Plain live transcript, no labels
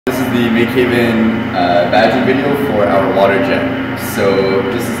MakeHaven badging video for our Waterjet. So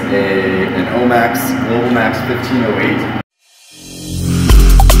this is an Omax GlobalMax 1508.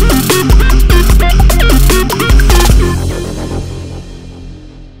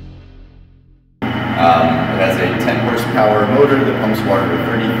 It has a 10 horsepower motor that pumps water to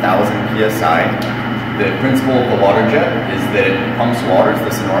 30,000 psi. The principle of the Waterjet is that it pumps water to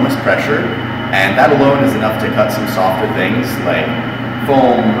this enormous pressure, and that alone is enough to cut some softer things like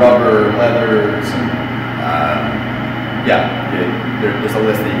foam, rubber, leather, there's a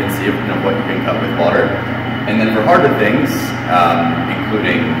list that you can see of what you can cut with water. And then for harder things,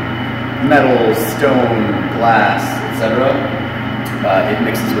 including metal, stone, glass, etc., it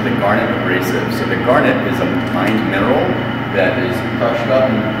mixes with a garnet abrasive. So the garnet is a mined mineral that is crushed up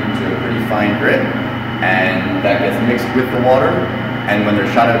into a pretty fine grit, and that gets mixed with the water, and when they're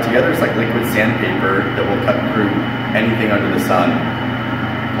shot out together, it's like liquid sandpaper that will cut through anything under the sun,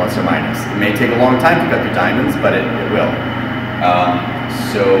 plus or minus. It may take a long time to cut through diamonds, but it will.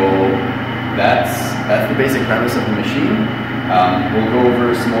 So that's the basic premise of the machine. We'll go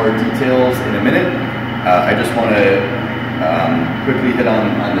over some more details in a minute. I just want to quickly hit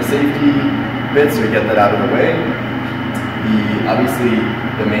on the safety bits so we get that out of the way. Obviously,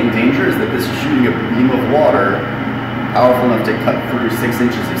 the main danger is that this is shooting a beam of water powerful enough to cut through 6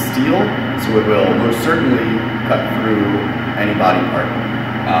 inches of steel, so it will most certainly cut through any body part.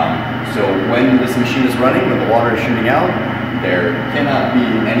 So when this machine is running, when the water is shooting out, there cannot be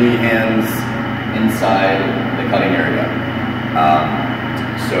any hands inside the cutting area.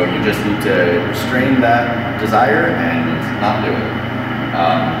 So you just need to restrain that desire and not do it.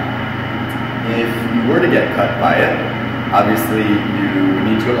 If you were to get cut by it, obviously you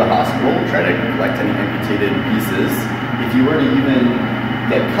need to go to the hospital, try to collect any amputated pieces. If you were to even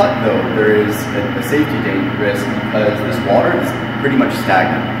get cut though, there is a safety risk because this water is pretty much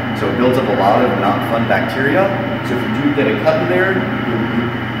stagnant. So it builds up a lot of not fun bacteria. So if you do get a cut in there, you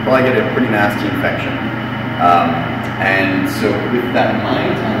probably get a pretty nasty infection. And so with that in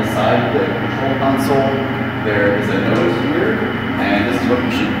mind, on the side of the control console, there is a note here, and this is what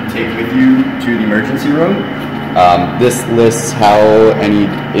you should take with you to the emergency room. This lists how any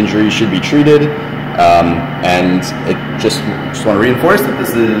injury should be treated, and it just want to reinforce that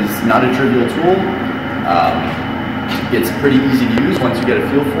this is not a trivial tool. It's pretty easy to use once you get a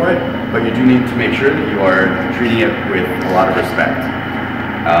feel for it, but you do need to make sure that you are treating it with a lot of respect.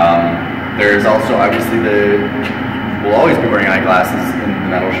 There's also obviously we'll always be wearing eyeglasses in the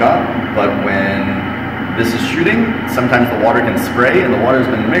metal shop, but when this is shooting, sometimes the water can spray and the water's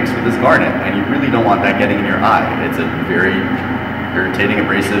been mixed with this garnet, and you really don't want that getting in your eye. It's a very irritating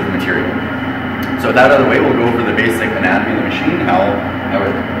abrasive material. So with that out of the way, we'll go over the basic anatomy of the machine, how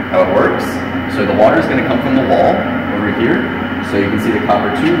it works. So the water is going to come from the wall over here. So you can see the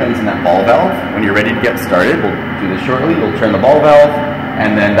copper tube ends in that ball valve. When you're ready to get started, we'll do this shortly. You'll turn the ball valve,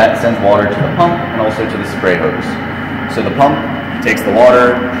 and then that sends water to the pump and also to the spray hose. So the pump takes the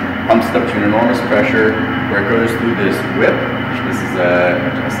water, pumps it up to an enormous pressure where it goes through this whip. This is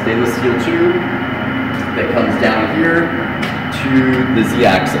a stainless steel tube that comes down here to the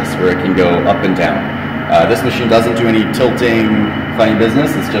Z-axis where it can go up and down. This machine doesn't do any tilting, funny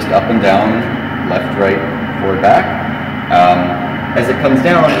business. It's just up and down, left, right, forward, back. As it comes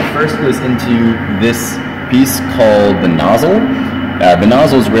down, it first goes into this piece called the nozzle. The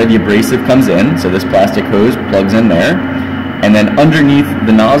nozzle is where the abrasive comes in, so this plastic hose plugs in there. And then underneath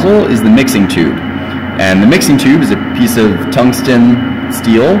the nozzle is the mixing tube. And the mixing tube is a piece of tungsten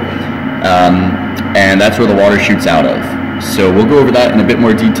steel, and that's where the water shoots out of. So we'll go over that in a bit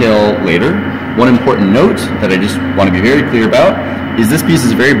more detail later. One important note that I just want to be very clear about is this piece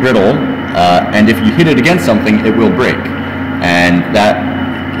is very brittle, and if you hit it against something, it will break. And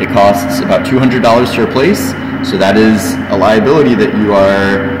it costs about $200 to replace, so that is a liability that you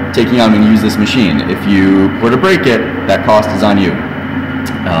are taking on when you use this machine. If you were to break it, that cost is on you.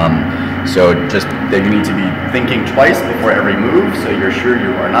 So just that you need to be thinking twice before every move, so you're sure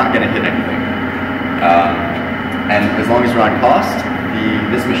you are not going to hit anything. And as long as you're on cost,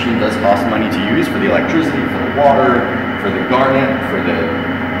 this machine does cost money to use for the electricity, for the water, for the garnet, for the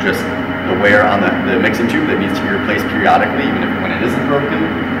wear on the mixing tube that needs to be replaced periodically, even when it isn't broken.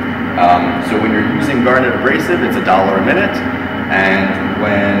 So when you're using garnet abrasive, it's $1 a minute, and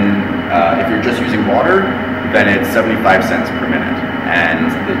if you're just using water, then it's 75 cents per minute.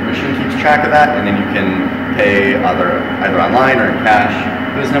 And the machine keeps track of that, and then you can pay either online or in cash.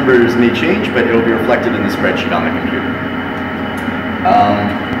 Those numbers may change, but it'll be reflected in the spreadsheet on the computer.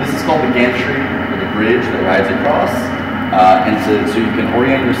 This is called the gantry, or the bridge that rides across. And so you can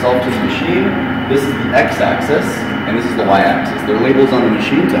orient yourself to the machine. This is the x-axis, and this is the y-axis. There are labels on the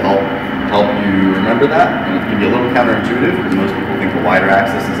machine to help you remember that, and it can be a little counterintuitive because most people think the wider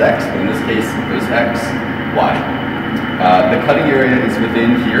axis is x, but in this case, there's x, y. The cutting area is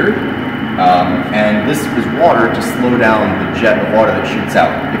within here, and this is water to slow down the jet of water that shoots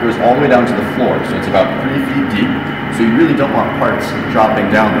out. It goes all the way down to the floor, so it's about 3 feet deep, so you really don't want parts dropping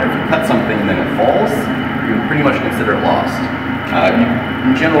down there. If you cut something and then it falls, you would pretty much consider it lost. You,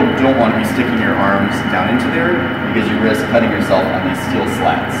 in general, don't want to be sticking your arms down into there because you risk cutting yourself on these steel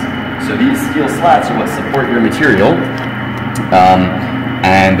slats. So these steel slats are what support your material,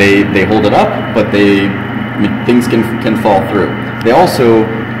 and they hold it up, but things can fall through. They also,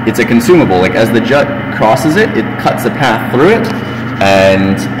 it's a consumable. Like as the jet crosses it, it cuts a path through it,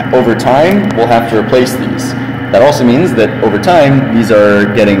 and over time we'll have to replace these. That also means that over time these are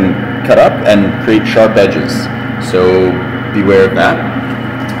getting cut up and create sharp edges. So beware of that.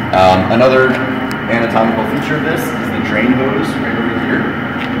 Another anatomical feature of this is the drain hose right over here.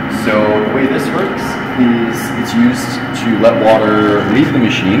 So the way this works is it's used to let water leave the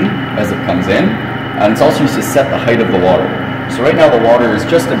machine as it comes in, and it's also used to set the height of the water. So right now the water is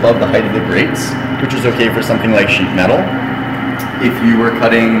just above the height of the grates, which is okay for something like sheet metal. If you were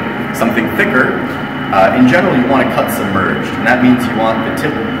cutting something thicker, in general you want to cut submerged, and that means you want the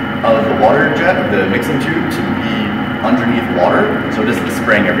tip of the water jet, the mixing tube, to be underneath water, so it isn't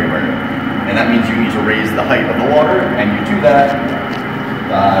spraying everywhere. And that means you need to raise the height of the water, and you do that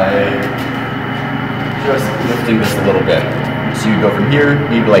by just lifting this a little bit. So you go from here,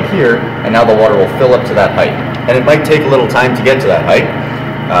 maybe like here, and now the water will fill up to that height. And it might take a little time to get to that height.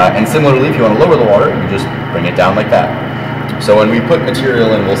 And similarly, if you want to lower the water, you just bring it down like that. So when we put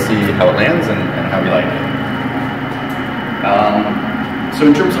material in, we'll see how it lands and how we like it. So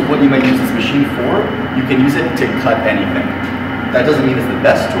in terms of what you might use this machine for, you can use it to cut anything. That doesn't mean it's the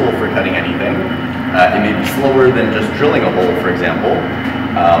best tool for cutting anything. It may be slower than just drilling a hole, for example.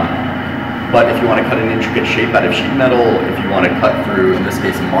 But if you want to cut an intricate shape out of sheet metal, if you want to cut through, in this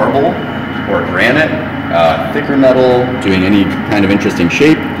case, marble or granite, thicker metal, doing any kind of interesting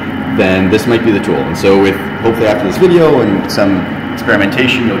shape, then this might be the tool. And so with, hopefully after this video and some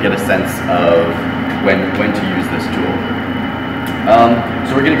experimentation, you'll get a sense of when to use this tool.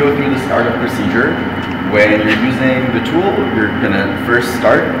 So we're going to go through the startup procedure. When you're using the tool, you're going to first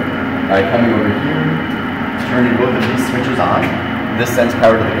start by coming over here, turning both of these switches on. This sends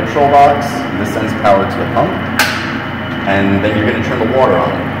power to the control box, this sends power to the pump, and then you're going to turn the water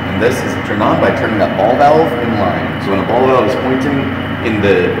on. And this is turned on by turning that ball valve in line. So when a ball valve is pointing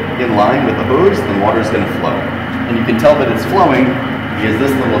in line with the hose, then water is going to flow. And you can tell that it's flowing because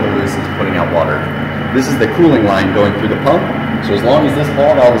this little hose is putting out water. This is the cooling line going through the pump. So as long as this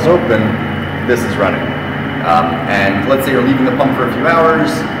ball valve is open, this is running. And let's say you're leaving the pump for a few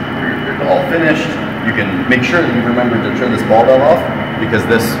hours, you're all finished, you can make sure that you remember to turn this ball valve off because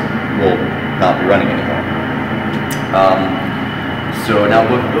this will not be running anymore. So now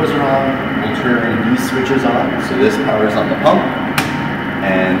both of those are on. We'll turn these switches on. So this powers on the pump,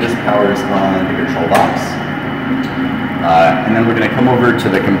 and this powers on the control box. And then we're going to come over to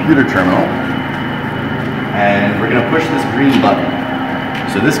the computer terminal, and we're going to push this green button.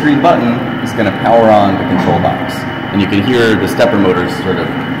 So this green button is going to power on the control box. And you can hear the stepper motors sort of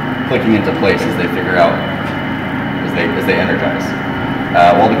clicking into place as they figure out, as they energize.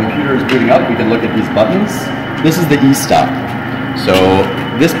 While the computer is booting up, we can look at these buttons. This is the e-stop. So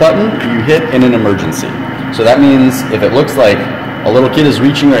this button you hit in an emergency. So that means if it looks like a little kid is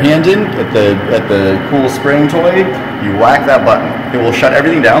reaching their hand in at the cool spraying toy, you whack that button. It will shut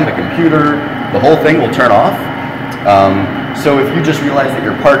everything down, the computer, the whole thing will turn off. So if you just realize that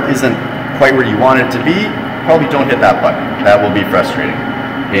your part isn't quite where you want it to be, probably don't hit that button. That will be frustrating.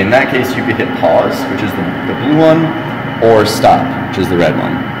 In that case, you could hit pause, which is the blue one, or stop, which is the red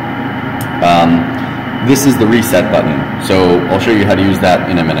one. This is the reset button, so I'll show you how to use that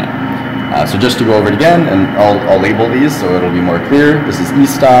in a minute. So just to go over it again, and I'll label these so it'll be more clear. This is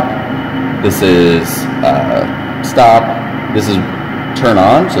e-stop, this is stop, this is turn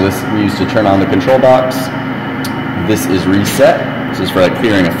on, so this we use to turn on the control box. This is reset, this is for like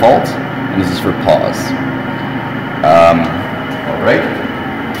clearing a fault, and this is for pause. Alright,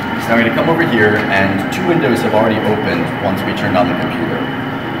 so I'm going to come over here, and two windows have already opened once we turned on the computer.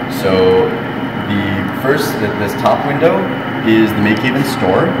 So the first, this top window, is the MakeHaven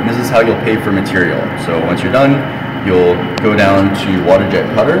store, and this is how you'll pay for material. So once you're done, you'll go down to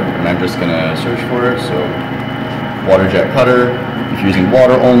Waterjet cutter, and I'm just going to search for it. So Waterjet cutter, if you're using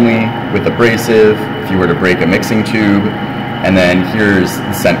water only, with abrasive, if you were to break a mixing tube, and then here's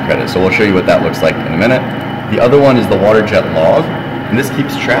the cent credit. So we'll show you what that looks like in a minute. The other one is the Waterjet log, and this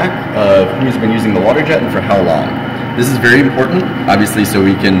keeps track of who's been using the Waterjet and for how long. This is very important, obviously, so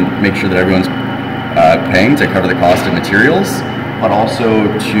we can make sure that everyone's paying to cover the cost of materials, but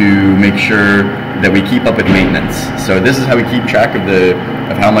also to make sure that we keep up with maintenance. So this is how we keep track of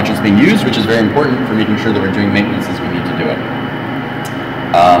how much it's being used, which is very important for making sure that we're doing maintenance as we need to do it.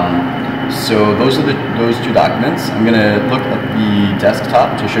 So those are those two documents. I'm going to look at the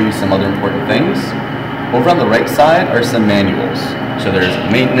desktop to show you some other important things. Over on the right side are some manuals. So there's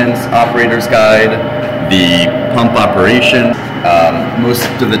maintenance, operator's guide, the pump operation. Most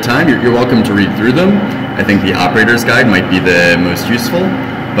of the time you're welcome to read through them. I think the operator's guide might be the most useful,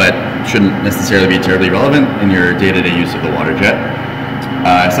 but shouldn't necessarily be terribly relevant in your day-to-day use of the Waterjet.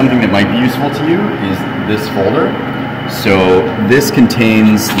 Something that might be useful to you is this folder. So this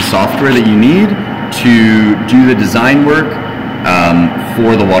contains the software that you need to do the design work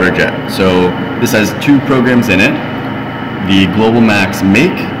for the Waterjet. So this has two programs in it, the GlobalMax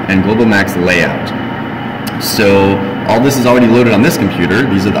Make and GlobalMax Layout. So all this is already loaded on this computer.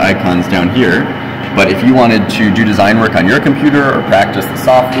 These are the icons down here. But if you wanted to do design work on your computer or practice the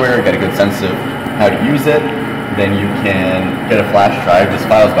software, get a good sense of how to use it, then you can get a flash drive. This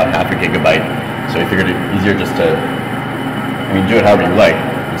file is about ½ gigabyte. So I figured it easier just to, do it however you like.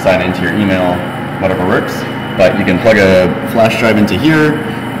 You sign into your email, whatever works. But you can plug a flash drive into here,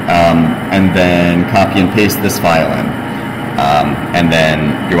 and then copy and paste this file in. And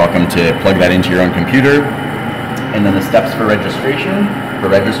then you're welcome to plug that into your own computer. And then the steps for registration,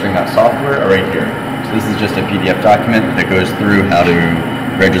 for registering that software, are right here. So this is just a PDF document that goes through how to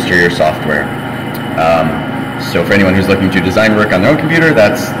register your software. So for anyone who's looking to design work on their own computer,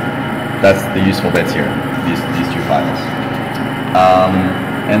 that's the useful bits here, these two files.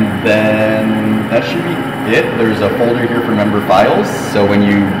 And then that should be it. There's a folder here for member files. So when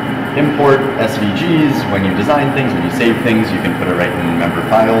you import SVGs, when you design things, when you save things, you can put it right in member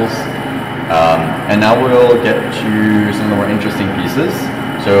files. And now we'll get to some of the more interesting pieces.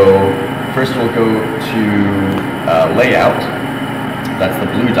 So first we'll go to layout. That's the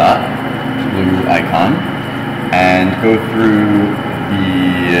blue dot, blue icon, and go through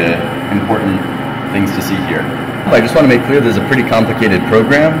the important things to see here. I just want to make clear this is a pretty complicated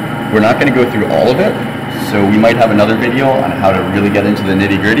program. We're not going to go through all of it, so we might have another video on how to really get into the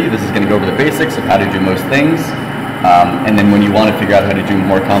nitty-gritty. This is going to go over the basics of how to do most things, and then when you want to figure out how to do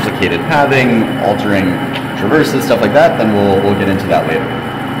more complicated pathing, altering traverses, stuff like that, then we'll get into that later.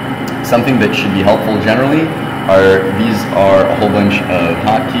 Something that should be helpful generally these are a whole bunch of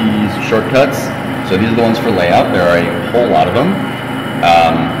hotkeys, shortcuts. So these are the ones for layout. There are a whole lot of them.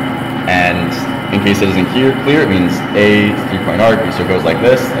 And in case it isn't clear, it means A, 3-point arc, so it goes like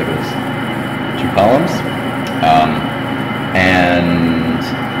this, like those two columns. And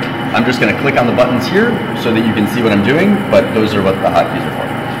I'm just going to click on the buttons here so that you can see what I'm doing, but those are what the hotkeys are for.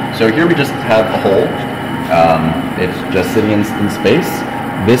 So here we just have a hole. It's just sitting in space.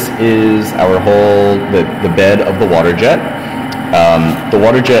 This is our hole, the bed of the Waterjet. The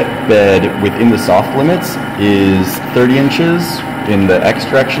Waterjet bed within the soft limits is 30 inches in the X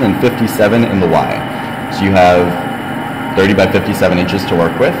direction and 57 in the Y. So you have 30 by 57 inches to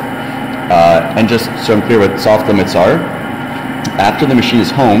work with. And just so I'm clear what soft limits are, after the machine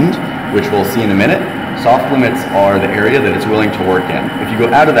is homed, which we'll see in a minute, soft limits are the area that it's willing to work in. If you go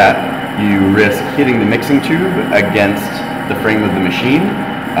out of that, you risk hitting the mixing tube against the frame of the machine.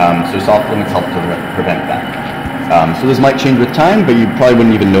 So soft limits help to prevent that. So this might change with time, but you probably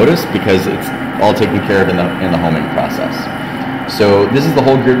wouldn't even notice because it's all taken care of in the homing process. So this is the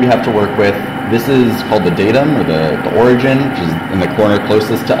whole grid we have to work with. This is called the datum, or the origin, which is in the corner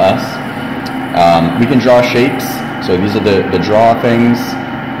closest to us. We can draw shapes, so these are the draw things.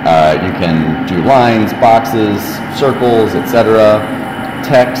 You can do lines, boxes, circles, etc.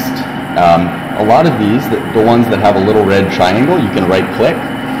 Text. A lot of these, the ones that have a little red triangle, you can right click.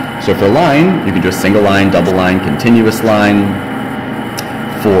 So for line, you can do a single line, double line, continuous line.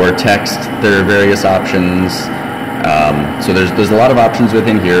 For text, there are various options. So there's a lot of options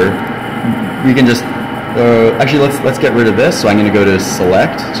within here. We can just, actually let's get rid of this. So I'm going to go to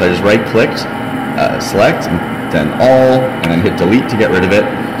select. So I just right clicked, select, and then all, and then hit delete to get rid of it.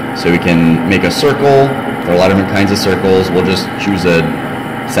 So we can make a circle. There are a lot of different kinds of circles. We'll just choose a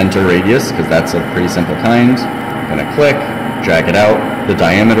center radius because that's a pretty simple kind. I'm going to click, drag it out. The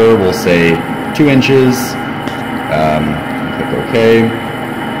diameter will say 2 inches. Click OK.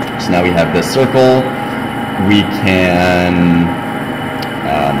 So now we have this circle. We can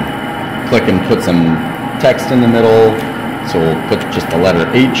click and put some text in the middle. So we'll put just the letter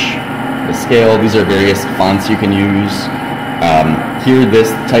H, the scale. These are various fonts you can use. Here, this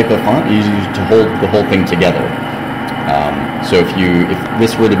type of font is used to hold the whole thing together. So if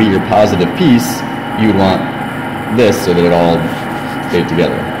this were to be your positive piece, you would want this so that it all stayed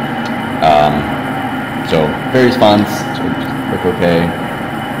together. So various fonts, so just click OK.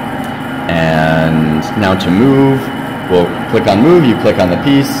 And now to move, we'll click on move, you click on the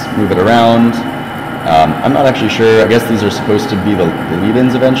piece, move it around. I'm not actually sure, I guess these are supposed to be the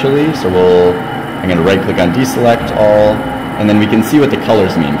lead-ins eventually, so I'm going to right click on deselect all, and then we can see what the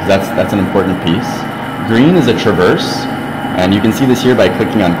colors mean, because that's an important piece. Green is a traverse, and you can see this here by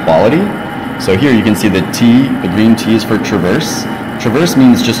clicking on quality. So here you can see the T, the green T is for traverse. Traverse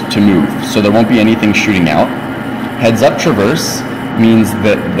means just to move, so there won't be anything shooting out. Heads up traverse means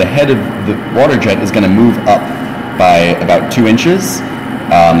that the head of the water jet is going to move up by about 2 inches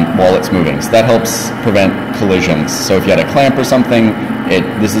while it's moving. So that helps prevent collisions. So if you had a clamp or something,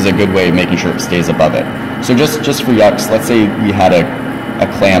 this is a good way of making sure it stays above it. So just for yucks, let's say we had a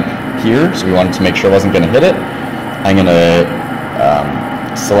clamp here, so we wanted to make sure it wasn't going to hit it. I'm going to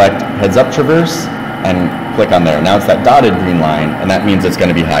select heads up traverse and click on there. Now it's that dotted green line, and that means it's going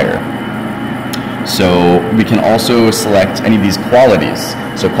to be higher. So we can also select any of these qualities.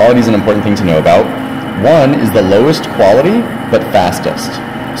 So quality is an important thing to know about. One is the lowest quality, but fastest.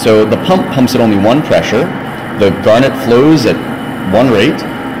 So the pump pumps at only 1 pressure. The garnet flows at 1 rate,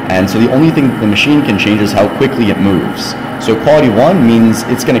 and so the only thing the machine can change is how quickly it moves. So quality 1 means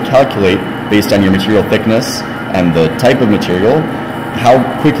it's going to calculate, based on your material thickness and the type of material, how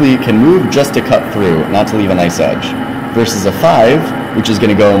quickly it can move just to cut through, not to leave a nice edge. Versus a 5, which is going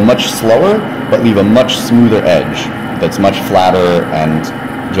to go much slower, but leave a much smoother edge that's much flatter and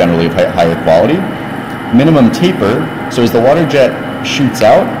generally of higher quality. Minimum taper, so as the water jet shoots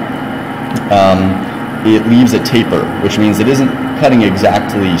out, it leaves a taper, which means it isn't cutting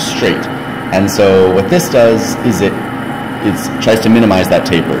exactly straight. And so what this does is it tries to minimize that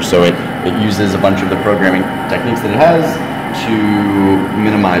taper. So it uses a bunch of the programming techniques that it has to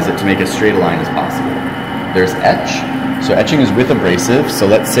minimize it to make as straight a line as possible. There's etch. So etching is with abrasive. So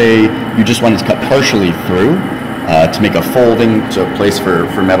let's say you just wanted to cut partially through to make a folding, to a place for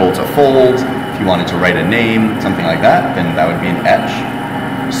metal to fold. If you wanted to write a name, something like that, then that would be an etch.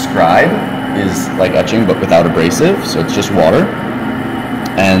 Scribe is like etching but without abrasive, so it's just water.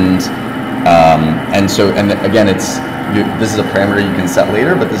 And again, this is a parameter you can set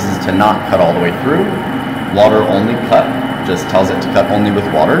later, but this is to not cut all the way through. Water only cut just tells it to cut only with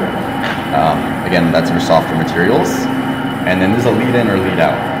water. Again, that's for softer materials. And then there's a lead in or lead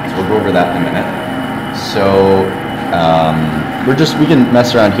out. So we'll go over that in a minute. So we can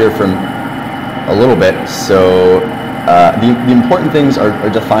mess around here for a little bit. So the important things are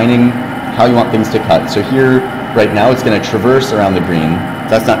defining how you want things to cut. So here, right now, it's going to traverse around the green.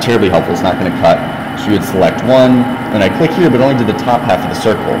 That's not terribly helpful. It's not going to cut. So you would select 1, and I click here, but only to the top half of the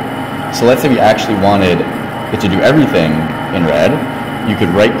circle. So let's say we actually wanted it to do everything in red. You could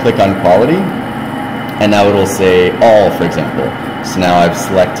right-click on quality, and now it'll say all, for example. So now I've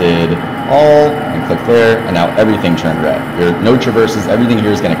selected all, and click there, and now everything turned red. There are no traverses. Everything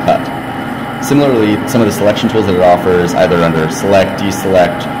here is going to cut. Similarly, some of the selection tools that it offers, either under select,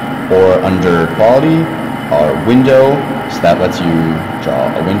 deselect, or under quality, are window. So that lets you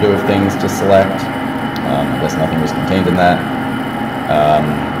draw a window of things to select. I guess nothing was contained in that.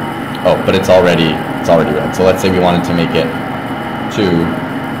 Oh, but it's already red. So let's say we wanted to make it 2.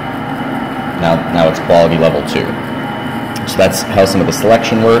 Now it's quality level 2. So that's how some of the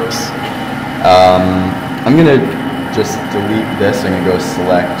selection works. I'm going to just delete this. I'm going to go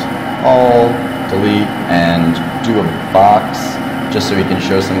select all, delete, and do a box just so we can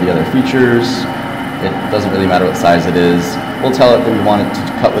show some of the other features. It doesn't really matter what size it is. We'll tell it that we want it to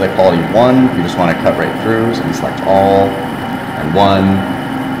cut with a quality 1. We just want to cut right through, so we select all and 1.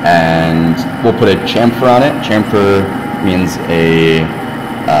 And we'll put a chamfer on it. Chamfer means an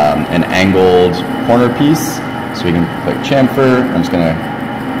angled corner piece. So we can click chamfer. I'm just going to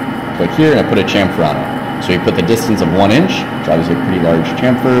click here and I put a chamfer on it. So we put the distance of 1 inch, which is obviously a pretty large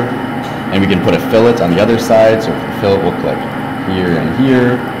chamfer. And we can put a fillet on the other side. So for the fillet, we'll click here and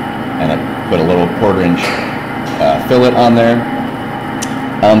here. And I put a little 1/4 inch fillet on there.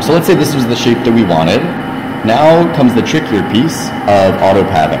 So let's say this was the shape that we wanted. Now comes the trickier piece of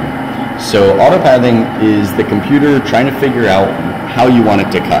auto-pathing. So auto-pathing is the computer trying to figure out how you want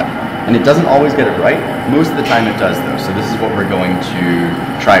it to cut. And it doesn't always get it right. Most of the time it does though. So this is what we're going to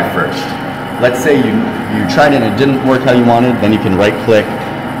try first. Let's say you tried it and it didn't work how you wanted, then you can right click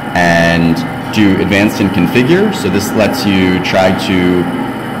and do advanced and configure. So this lets you try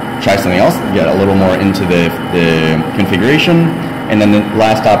something else, get a little more into the configuration. And then the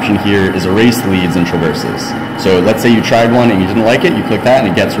last option here is erase leads and traverses. So let's say you tried one and you didn't like it, you click that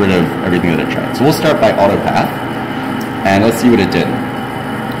and it gets rid of everything that it tried. So we'll start by auto path. and let's see what it did.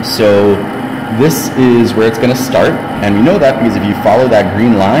 So this is where it's going to start, and we know that because if you follow that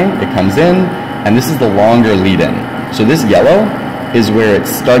green line, it comes in, and this is the longer lead-in. So this yellow is where it's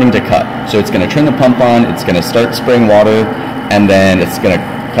starting to cut. So it's going to turn the pump on, it's going to start spraying water, and then it's going to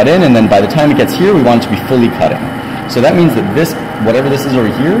cut in, and then by the time it gets here, we want it to be fully cutting. So that means that this, whatever this is over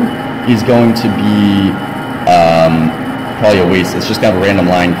here, is going to be probably a waste. It's just going to have a random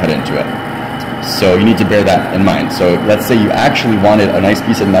line cut into it. So you need to bear that in mind. So let's say you actually wanted a nice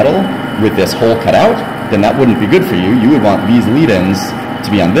piece of metal with this hole cut out, then that wouldn't be good for you. You would want these lead-ins to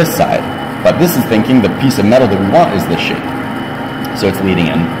be on this side. But this is thinking the piece of metal that we want is this shape. So it's leading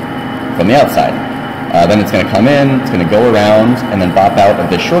in from the outside. Then it's going to come in, it's going to go around, and then bop out of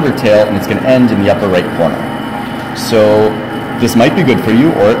the shorter tail, and it's going to end in the upper right corner. So this might be good for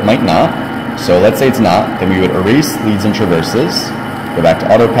you, or it might not. So let's say it's not, then we would erase leads and traverses, go back to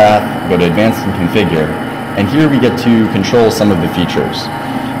AutoPath, go to Advanced and Configure, and here we get to control some of the features.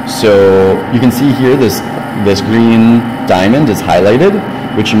 So you can see here this green diamond is highlighted,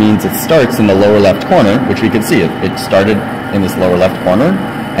 which means it starts in the lower left corner, which we can see. It started in this lower left corner,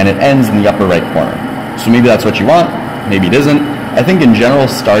 and it ends in the upper right corner. So maybe that's what you want, maybe it isn't. I think in general,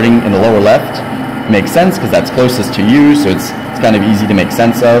 starting in the lower left makes sense because that's closest to you, so it's kind of easy to make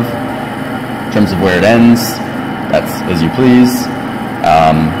sense of. In terms of where it ends, that's as you please.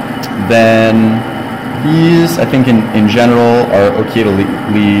 Then these, I think in general, are okay to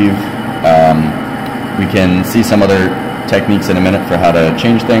leave. We can see some other techniques in a minute for how to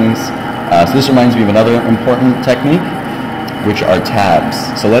change things. So this reminds me of another important technique, which are tabs.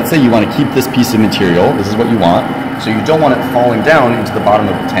 So let's say you want to keep this piece of material, this is what you want, so you don't want it falling down into the bottom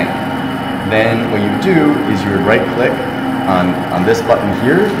of the tank. Then what you do is you would right click on this button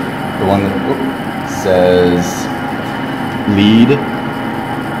here, the one that says lead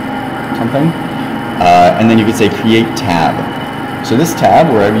something, and then you could say create tab. So this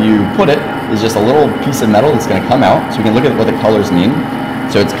tab, wherever you put it, is just a little piece of metal that's going to come out, so we can look at what the colors mean.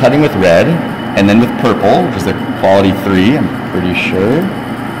 So it's cutting with red, and then with purple, which is the quality 3, I'm pretty sure.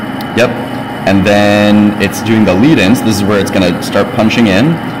 Yep. And then it's doing the lead-ins. This is where it's going to start punching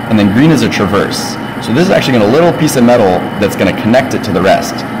in. And then green is a traverse. So this is actually a little piece of metal that's going to connect it to the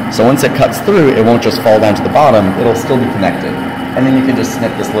rest. So once it cuts through, it won't just fall down to the bottom, it'll still be connected. And then you can just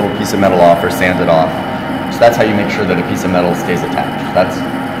snip this little piece of metal off or sand it off. So that's how you make sure that a piece of metal stays attached. That's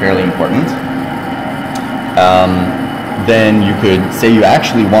fairly important. Then you could say you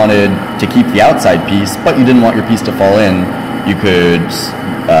actually wanted to keep the outside piece, but you didn't want your piece to fall in. You could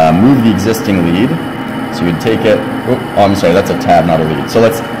move the existing lead. So you would take it, oh, I'm sorry, that's a tab, not a lead. So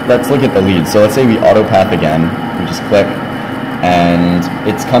let's look at the lead. So let's say we auto path again. We just click, and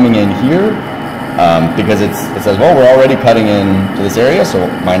it's coming in here because it says, well, we're already cutting in to this area, so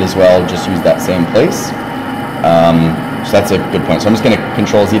might as well just use that same place. So that's a good point. So I'm just going to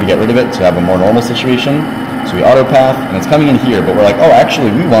Control Z to get rid of it to have a more normal situation. So we auto path, and it's coming in here, but we're like, oh,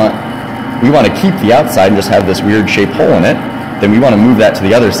 actually, we want to keep the outside and just have this weird shaped hole in it. Then we want to move that to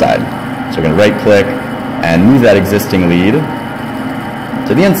the other side. So we're going to right click and move that existing lead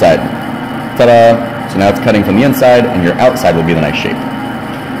to the inside. Ta-da! So now it's cutting from the inside, and your outside will be the nice shape.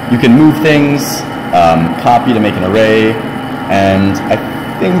 You can move things, copy to make an array, and I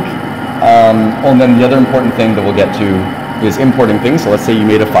think, and then the other important thing that we'll get to is importing things. So let's say you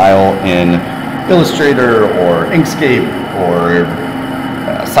made a file in Illustrator or Inkscape or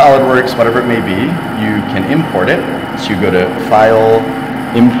SolidWorks, whatever it may be, you can import it. So you go to File,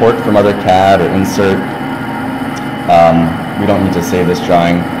 Import from other CAD or Insert. We don't need to save this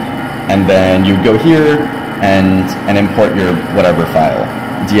drawing. And then you go here and import your whatever file,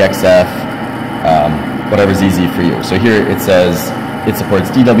 DXF, whatever's easy for you. So here it says it supports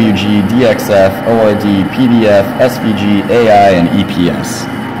DWG, DXF, ORD, PDF, SVG, AI, and EPS.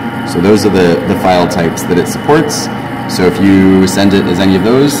 So those are the file types that it supports. So if you send it as any of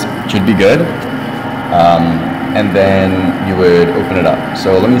those, it should be good. And then you would open it up.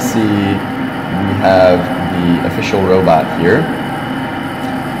 So let me see, we have the official robot here.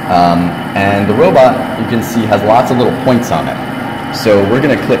 And the robot, you can see, has lots of little points on it. So we're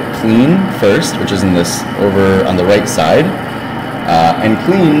going to click Clean first, which is in this over on the right side. And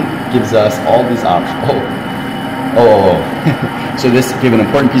Clean gives us all these options. So this gives an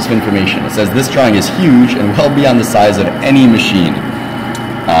important piece of information. It says this drawing is huge and well beyond the size of any machine.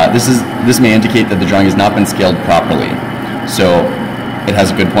 This may indicate that the drawing has not been scaled properly. So it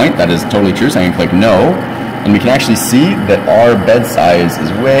has a good point. That is totally true. So I can click No, and we can actually see that our bed size is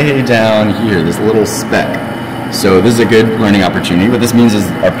way down here, this little speck. So this is a good learning opportunity. What this means is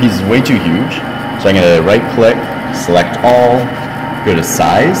our piece is way too huge. So I'm going to right click, select all, go to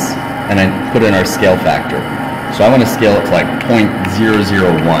size, and then put in our scale factor. So I want to scale it to like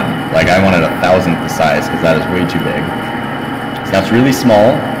 0.001. Like I want it 1,000th the size because that is way too big. So that's really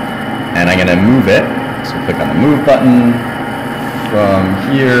small, and I'm going to move it. So click on the move button from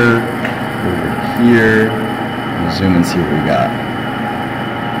here over here, and zoom and see what we got.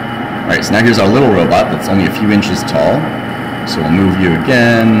 All right, so now here's our little robot that's only a few inches tall. So we'll move you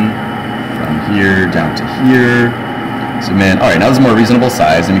again from here down to here. Zoom in. All right, now this is a more reasonable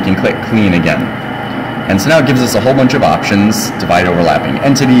size, and we can click clean again. And so now it gives us a whole bunch of options. Divide overlapping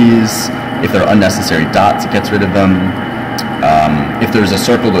entities. If there are unnecessary dots, it gets rid of them. If there's a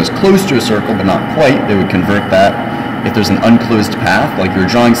circle that was close to a circle but not quite, it would convert that. If there's an unclosed path, like you're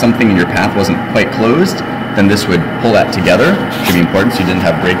drawing something and your path wasn't quite closed, then this would pull that together, which would be important so you didn't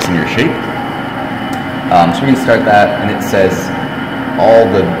have breaks in your shape. So we can start that, and it says all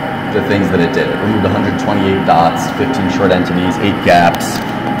the things that it did. It removed 128 dots, 15 short entities, 8 gaps,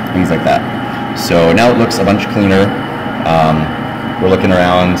 things like that. So now it looks a bunch cleaner. We're looking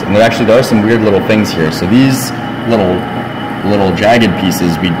around, and there are some weird little things here. So these little jagged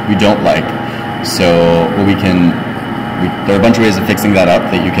pieces we don't like. So there are a bunch of ways of fixing that up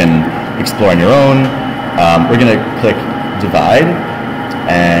that you can explore on your own. We're going to click divide,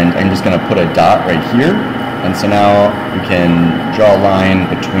 and I'm just going to put a dot right here. And so now we can draw a line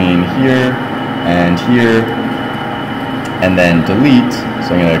between here and here, and then delete.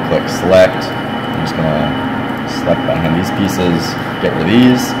 So I'm going to click select. I'm just going to select behind these pieces, get rid of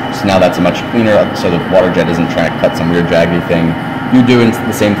these. So now that's a much cleaner, so the Waterjet isn't trying to cut some weird jaggedy thing. You're doing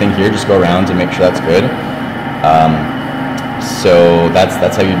the same thing here, just go around and make sure that's good. So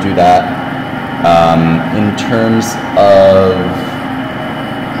that's how you do that. In terms of,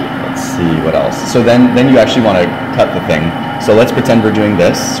 let's see, what else? So then you actually want to cut the thing. So let's pretend we're doing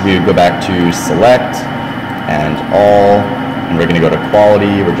this. We would go back to select and all, and we're going to go to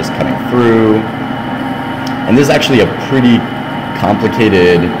quality. We're just cutting through. And this is actually a pretty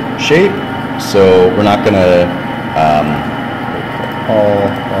complicated shape, so we're not going to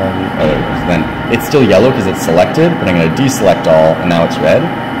then it's still yellow because it's selected, but I'm going to deselect all, and now it's red.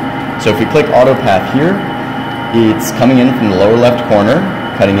 So if we click auto path here, it's coming in from the lower left corner,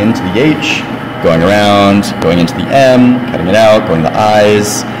 cutting into the H, going around, going into the M, cutting it out, going to the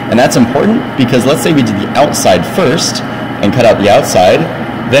I's. And that's important because let's say we did the outside first and cut out the outside,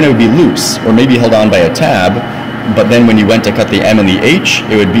 then it would be loose or maybe held on by a tab, but then when you went to cut the M and the H,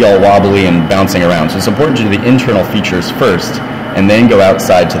 it would be all wobbly and bouncing around. So it's important to do the internal features first and then go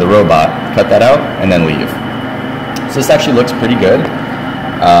outside to the robot, cut that out, and then leave. So this actually looks pretty good.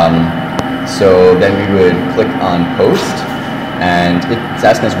 So then we would click on post, and it's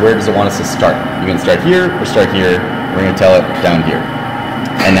asking us where does it want us to start. You can start here or start here. We're going to tell it down here.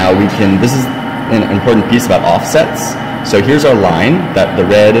 And now we can, this is an important piece about offsets. So here's our line, that the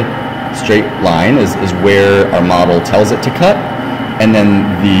red straight line is where our model tells it to cut. And then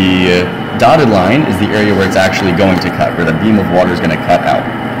the dotted line is the area where it's actually going to cut, where the beam of water is going to cut out.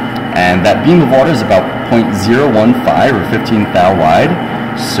 And that beam of water is about 0.015 or 15 thou wide,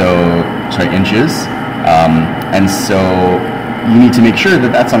 inches. And so you need to make sure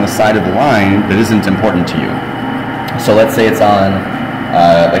that that's on the side of the line that isn't important to you. So let's say it's on,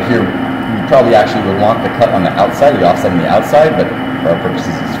 like here, you probably actually would want the cut on the outside, the offset on the outside, but for our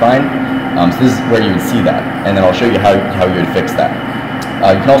purposes it's fine. So this is where you would see that, and then I'll show you how you would fix that.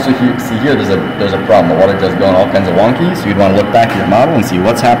 You can also see here there's a problem. The Waterjet's going all kinds of wonky, so you'd want to look back at your model and see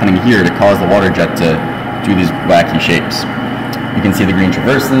what's happening here to cause the Waterjet to do these wacky shapes. You can see the green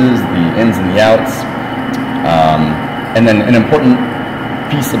traverses, the ins and the outs. And then an important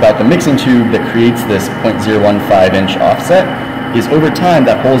piece about the mixing tube that creates this 0.015-inch offset is over time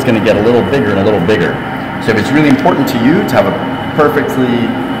that hole is going to get a little bigger and a little bigger. So if it's really important to you to have a perfectly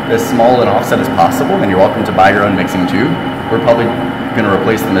as small an offset as possible, then you're welcome to buy your own mixing tube. We're probably going to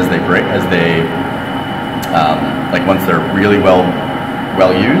replace them as they break, like once they're really well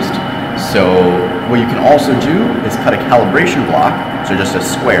used. So what you can also do is cut a calibration block, so just a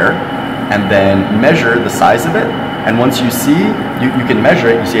square, and then measure the size of it. And once you see, you can measure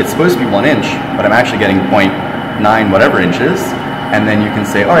it, you see it's supposed to be 1 inch, but I'm actually getting 0.9 whatever inches. And then you can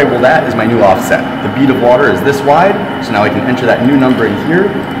say, all right, well that is my new offset. The bead of water is this wide, so now I can enter that new number in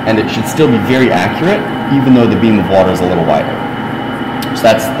here, and it should still be very accurate, even though the beam of water is a little wider. So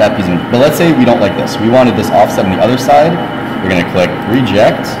that's that piece of it. But let's say we don't like this. We wanted this offset on the other side. We're going to click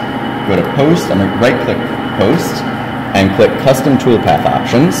reject, go to post, I'm going to right click post, and click custom toolpath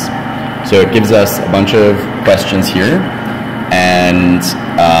options. So it gives us a bunch of questions here, and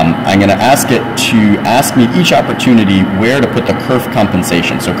I'm going to ask it to ask me each opportunity where to put the kerf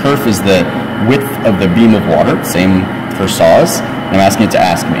compensation. So kerf is the width of the beam of water, same for saws, and I'm asking it to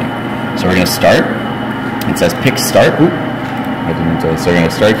ask me. So we're going to start, it says pick start. Ooh, I didn't, so we're going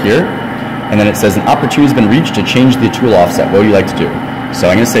to start here. And then it says an opportunity has been reached to change the tool offset. What would you like to do? So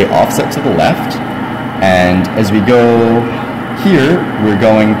I'm going to say offset to the left. And as we go here, we're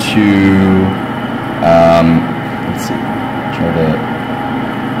going to, let's see, try to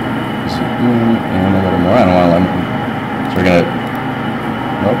zoom in a little more. I don't want to let me, so we're going to,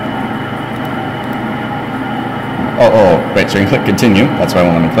 nope. Right, so you can click continue. That's why I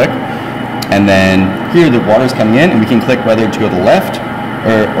won't let me click. And then here the water's coming in, and we can click whether to go to the left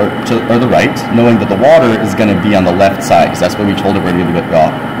or the right, knowing that the water is going to be on the left side, because that's what we told it where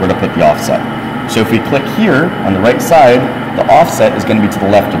to put the offset. So if we click here on the right side, the offset is going to be to the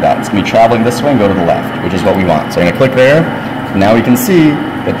left of that. It's going to be traveling this way and go to the left, which is what we want. So I'm going to click there. Now we can see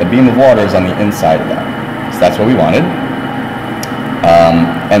that the beam of water is on the inside of that. So that's what we wanted.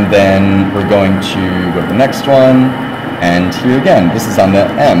 And then we're going to go to the next one. And here again, this is on the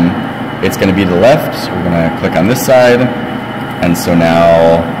M. It's going to be to the left. So we're going to click on this side. And so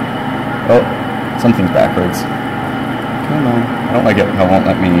now, oh, something's backwards. Come on. I don't like it how it won't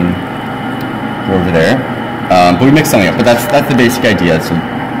let me go over there. But we mixed something up. But that's the basic idea. So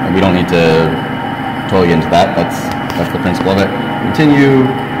we don't need to totally get into that. That's the principle of it. Continue.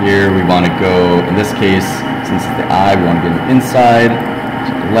 Here we want to go, in this case, since it's the eye, we want to be on the inside.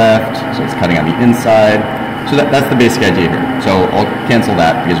 So the left. So it's cutting on the inside. So that's the basic idea here. So I'll cancel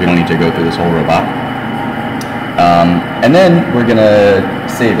that because we don't need to go through this whole robot. And then we're going to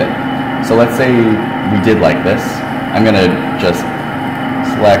save it. So let's say we did like this. I'm going to just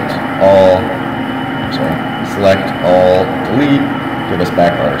select all, delete, give us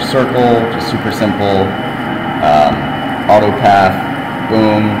back our circle, just super simple. Auto path,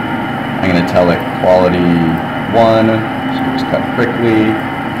 boom. I'm going to tell it quality 1, so just cut quickly.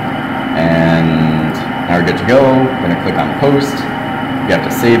 And now we're good to go. We're going to click on post. We have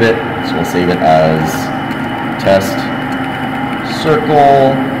to save it, so we'll save it as test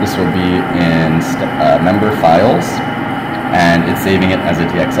circle. This will be in member files, and it's saving it as a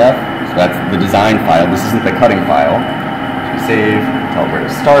TXF. So that's the design file. This isn't the cutting file. So save, tell it where to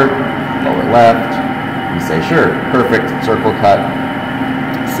start, lower left. We say sure, perfect, circle cut,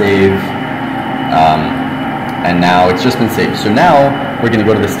 save, and now it's just been saved. So now we're going to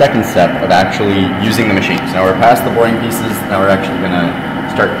go to the second step of actually using the machine. So now we're past the boring pieces. Now we're actually going to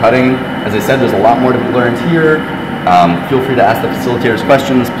start cutting. As I said, there's a lot more to be learned here. Feel free to ask the facilitators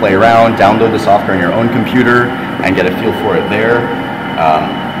questions, play around, download the software on your own computer, and get a feel for it there.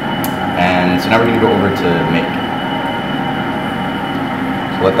 And so now we're going to go over to Make.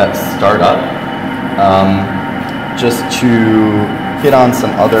 So let that start up. Just to hit on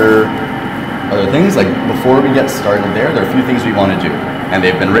some other things, like before we get started there are a few things we want to do, and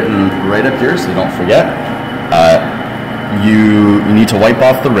they've been written right up here so you don't forget. You need to wipe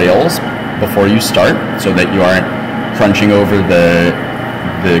off the rails before you start so that you aren't crunching over the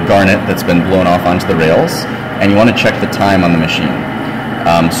garnet that's been blown off onto the rails, and you want to check the time on the machine.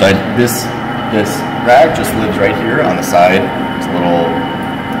 This rag just lives right here on the side. It's a little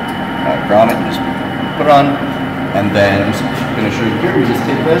grommet you just put it on, and then I'm just going to show you here. You just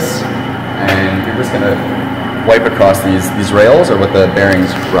take this and you're just going to wipe across these rails, or what the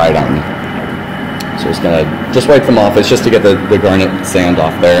bearings ride on. So it's going to just wipe them off. It's just to get the garnet sand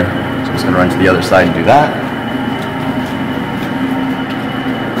off there. So I'm just going to run to the other side and do that.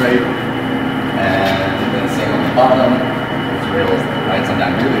 Right. And then same on the bottom. Those rails that ride some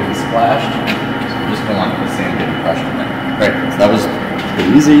down here, they get splashed. So we just don't want the sand getting crushed in there. Right. So that was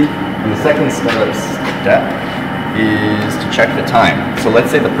pretty easy. And the second step is to check the time. So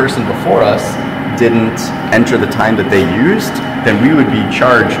let's say the person before us didn't enter the time that they used, then we would be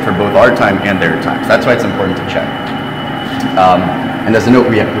charged for both our time and their time. So that's why it's important to check. And as a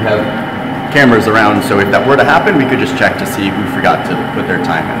note, we have cameras around, so if that were to happen, we could just check to see who forgot to put their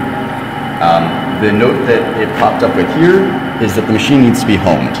time in. The note that it popped up with here is that the machine needs to be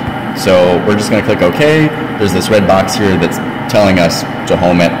homed. So we're just going to click OK. There's this red box here that's telling us to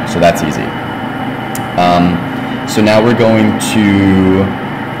home it, so that's easy. So now we're going to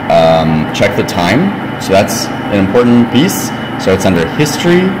check the time. So that's an important piece. So it's under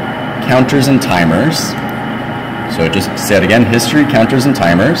History, Counters, and Timers. So just say it again, History, Counters, and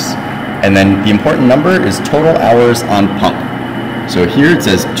Timers. And then the important number is total hours on pump. So here it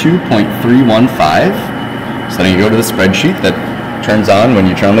says 2.315. So then you go to the spreadsheet that turns on when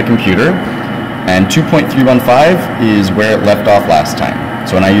you turn on the computer. And 2.315 is where it left off last time.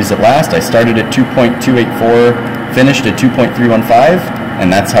 So when I used it last, I started at 2.284, finished at 2.315,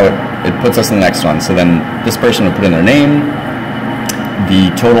 and that's how it puts us in the next one. So then this person would put in their name, the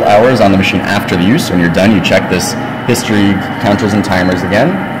total hours on the machine after the use. So when you're done, you check this History, Counters, and Timers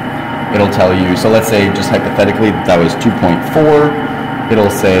again. it'll tell you, so let's say just hypothetically that was 2.4, it'll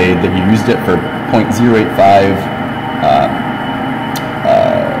say that you used it for 0.085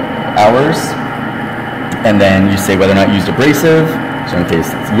 hours, and then you say whether or not you used abrasive. So in case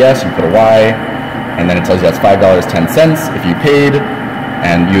it's yes, you put a Y, and then it tells you that's $5.10 if you paid,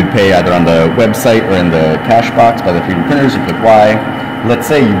 and you would pay either on the website or in the cash box by the 3D printers, you click Y. Let's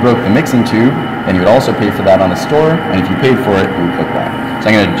say you broke the mixing tube, and you would also pay for that on the store, and if you paid for it, you would click Y. So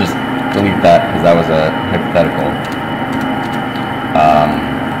I'm going to just delete that because that was a hypothetical.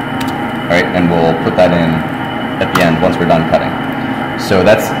 Alright, and we'll put that in at the end once we're done cutting. So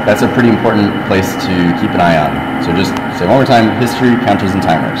that's a pretty important place to keep an eye on. So just say one more time, history, counters, and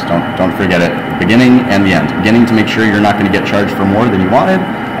timers. Don't forget it, beginning and the end. Beginning to make sure you're not going to get charged for more than you wanted,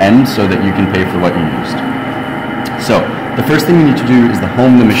 and so that you can pay for what you used. So the first thing we need to do is to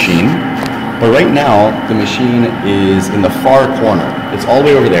home the machine. But right now, the machine is in the far corner. It's all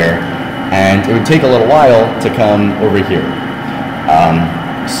the way over there, and it would take a little while to come over here.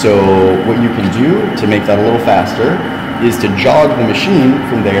 So what you can do to make that a little faster is to jog the machine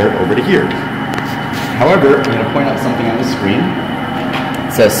from there over to here. However, I'm going to point out something on the screen.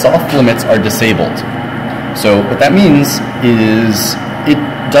 It says soft limits are disabled. So what that means is it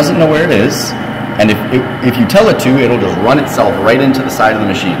doesn't know where it is, and if you tell it to, it'll just run itself right into the side of the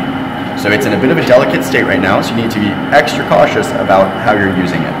machine. So it's in a bit of a delicate state right now, so you need to be extra cautious about how you're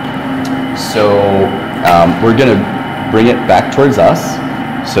using it. So we're going to bring it back towards us.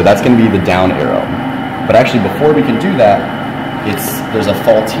 So that's going to be the down arrow. But actually, before we can do that, there's a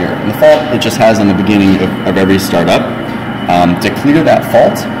fault here. And the fault it just has in the beginning of every startup. To clear that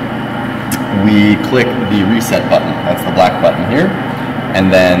fault, we click the reset button. That's the black button here. And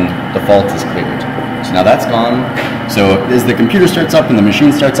then the fault is cleared. So now that's gone. So as the computer starts up and the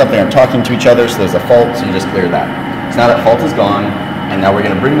machine starts up, they aren't talking to each other, so there's a fault, so you just clear that. So now that fault is gone, and now we're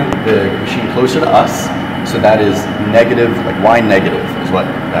going to bring the machine closer to us. So that is negative, like Y negative is what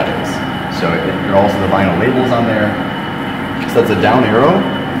that is. So there are also the vinyl labels on there. So that's a down arrow.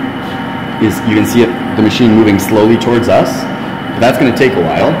 You can see the machine moving slowly towards us. But that's going to take a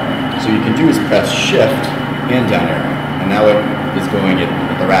while. So you can do is press Shift and down arrow. And now it is going at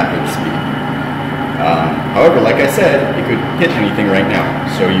the rapid speed. However, like I said, it could hit anything right now.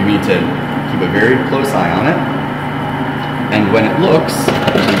 So you need to keep a very close eye on it. And when it looks,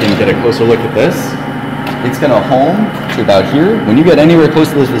 you can get a closer look at this. It's going to home to about here. When you get anywhere close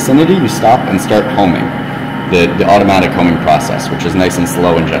to this vicinity, you stop and start homing, the automatic homing process, which is nice and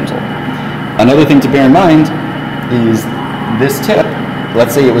slow and gentle. Another thing to bear in mind is this tip,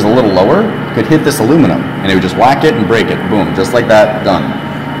 let's say it was a little lower, could hit this aluminum, and it would just whack it and break it. Boom, just like that, done.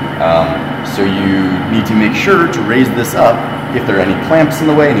 So you need to make sure to raise this up. If there are any clamps in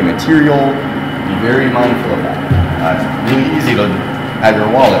the way, any material, be very mindful of that. It's really easy to have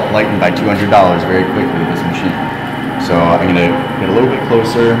your wallet lightened by $200 very quickly with this machine. So I'm going to get a little bit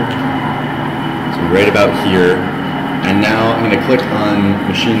closer, so right about here, and now I'm going to click on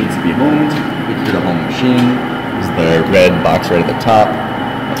machine needs to be homed. Click here to home machine. This is the red box right at the top.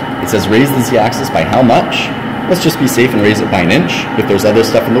 It says raise the Z-axis by how much? Let's just be safe and raise it by 1 inch. If there's other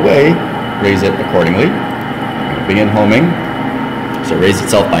stuff in the way, raise it accordingly. I'm going to begin homing. So raise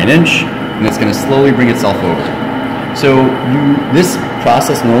itself by 1 inch, and it's going to slowly bring itself over. So this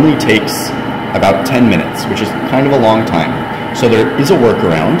process normally takes about 10 minutes, which is kind of a long time. So there is a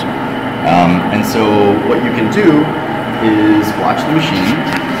workaround. And so what you can do is watch the machine.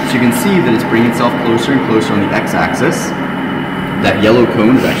 So you can see that it's bringing itself closer and closer on the x-axis. That yellow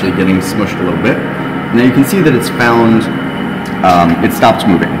cone is actually getting smushed a little bit. Now you can see that it's found, it stopped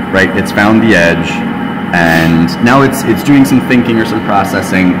moving, right? It's found the edge, and now it's doing some thinking or some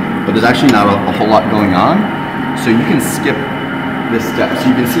processing, but there's actually not a whole lot going on. So you can skip this step. So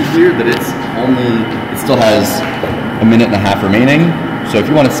you can see here that it still has 1.5 minutes remaining. So if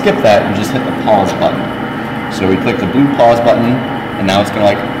you want to skip that, you just hit the pause button. So we click the blue pause button, and now it's going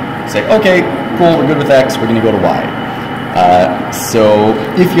to say, okay, cool, we're good with X, we're going to go to Y. So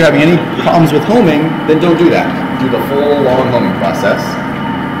if you're having any problems with homing, then don't do that. Do the full long homing process.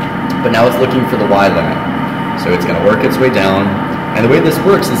 But now it's looking for the Y limit. So it's going to work its way down. And the way this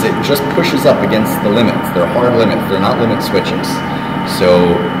works is it just pushes up against the limits. They're hard limits, they're not limit switches.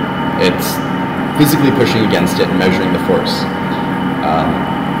 So it's physically pushing against it and measuring the force.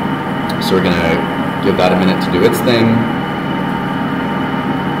 So we're going to give that a minute to do its thing.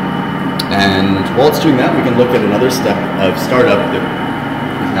 And while it's doing that, we can look at another step of startup that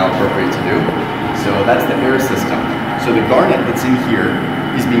is now appropriate to do. So that's the air system. So the garnet that's in here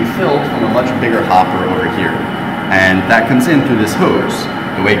is being filled from a much bigger hopper over here. And that comes in through this hose.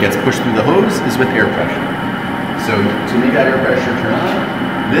 The way it gets pushed through the hose is with air pressure. So to make that air pressure turn on,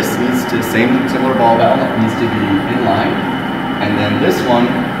 you this needs to, similar ball valve, needs to be in line. And then this one,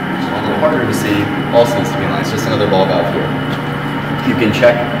 which is a little harder to see, also needs to be in line. It's just another ball valve here. You can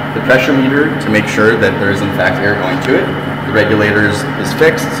check the pressure meter to make sure that there is in fact air going to it. The regulator is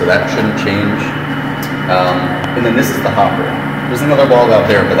fixed, so that shouldn't change. And then this is the hopper. There's another ball valve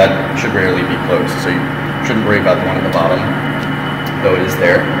there, but that should rarely be closed, so you shouldn't worry about the one at the bottom, though it is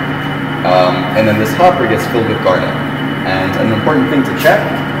there. And then this hopper gets filled with garnet. And an important thing to check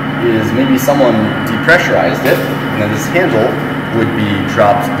is maybe someone depressurized it, and then this handle would be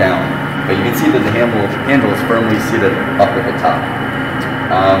dropped down. But you can see that the handle is firmly seated up at the top.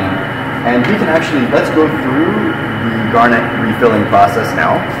 And we can actually, let's go through the garnet refilling process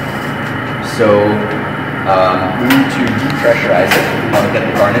now. So we need to depressurize it. We want to get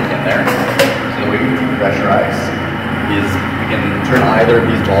the garnet in there. So the way we depressurize is we can turn either of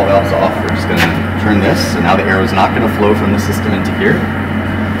these ball valves off. We're just going to turn this, so now the air is not going to flow from the system into here.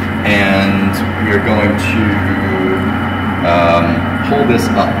 And we are going to pull this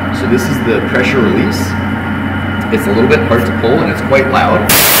up. So this is the pressure release. It's a little bit hard to pull and it's quite loud.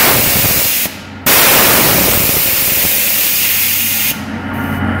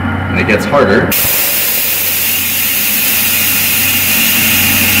 And it gets harder.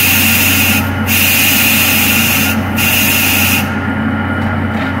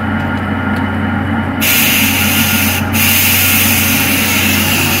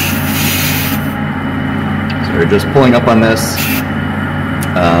 So we're just pulling up on this.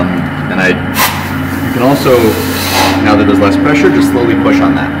 You can also, now that there's less pressure, just slowly push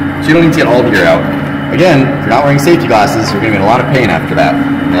on that. So you don't need to get all the air out. Again, if you're not wearing safety glasses, you're going to get a lot of pain after that,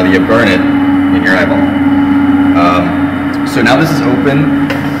 now that you have garnet in your eyeball. So now this is open.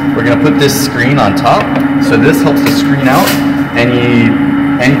 We're going to put this screen on top. So this helps to screen out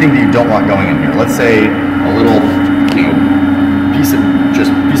anything that you don't want going in here. Let's say a little,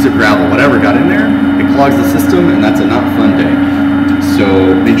 piece of gravel, whatever got in there, it clogs the system, and that's a not fun day.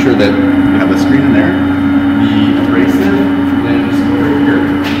 So make sure that you have a screen in there. The abrasive then is over here.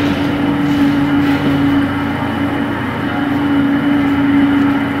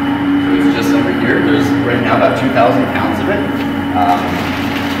 So it's just over here. There's right now about 2,000 pounds of it.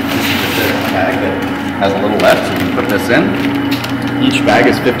 This is just a bag that has a little left, so you can put this in. Each bag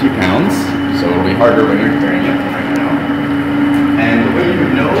is 50 pounds, so it'll be harder when you're carrying it right now. And the way you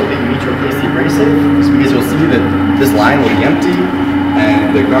would know that you need to replace the abrasive is because you'll see that this line will be empty,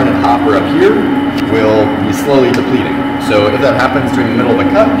 and the garnet hopper up here will be slowly depleting. So if that happens during the middle of a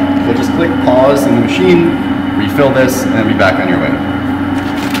cut, we'll just click pause in the machine, refill this, and then be back on your way.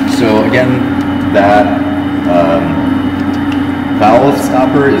 So again, that valve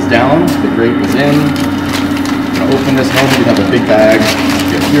stopper is down, the grate is in. I'm going to open this. Normally you have a big bag.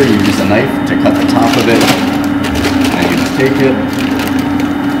 Here you use a knife to cut the top of it, and you just take it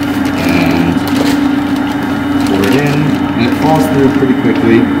and pour it in, and it falls through pretty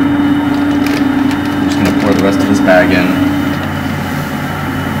quickly. I'm just going to pour the rest of this bag in.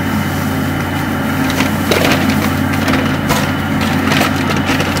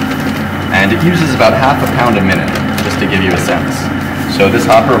 And it uses about ½ a pound a minute, just to give you a sense. So this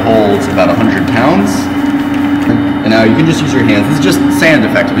hopper holds about 100 pounds. And now you can just use your hands. This is just sand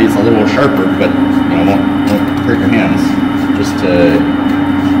effectively. It's a little sharper, but won't hurt your hands. Just to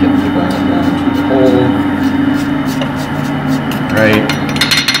get the garnet down into the hole. Right.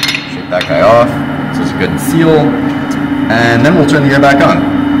 Shake that guy off. So it's a good seal. And then we'll turn the air back on.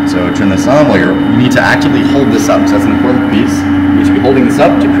 So turn this on while you need to actively hold this up. So that's an important piece. You need to be holding this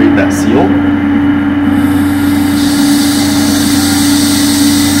up to create that seal.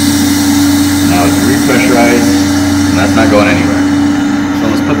 Now it's repressurized. And that's not going anywhere. So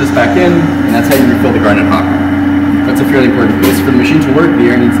let's put this back in, and that's how you refill the garnet hopper. That's a fairly important piece. For the machine to work,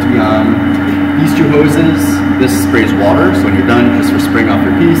 the air needs to be on these two hoses. This sprays water, so when you're done, just for spraying off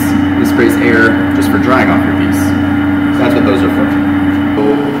your piece. This sprays air, just for drying off your piece. So that's what those are for. So,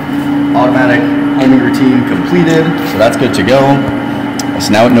 automatic homing routine completed, so that's good to go. So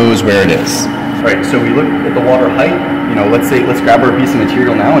now it knows where it is. All right, so we look at the water height. Let's grab our piece of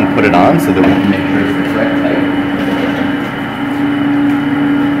material now and put it on so that we can make sure it's the correct height.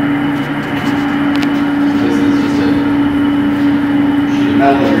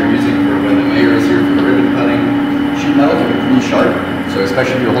 Metal that you're using for when the mayor is here for the ribbon cutting. Sheet metal can be pretty sharp, so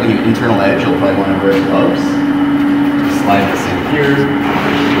especially if you're holding an internal edge, you'll probably want to wear gloves. Just slide this in here.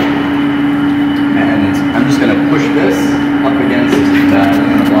 And I'm just going to push this up against that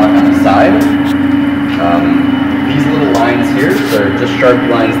block on the side. These little lines here, so are just Sharpie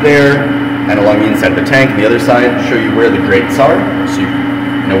lines there, and along the inside of the tank. The other side show you where the grates are, so you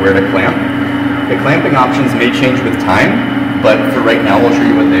know where to clamp. The clamping options may change with time. but for right now, we'll show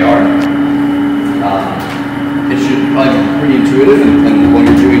you what they are. It should probably be pretty intuitive, and when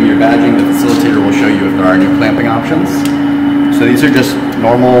you're doing your badging, the facilitator will show you if there are new clamping options. So these are just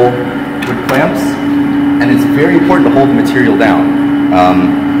normal wood clamps, and it's very important to hold the material down.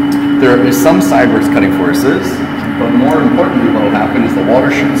 There is some sideways cutting forces, but more importantly what will happen is the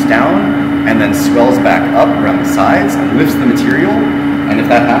water shoots down and then swells back up around the sides and lifts the material, and if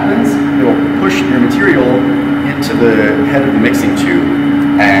that happens, it will push your material into the head of the mixing tube,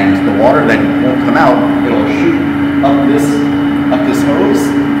 and the water then won't come out, it'll shoot up this hose,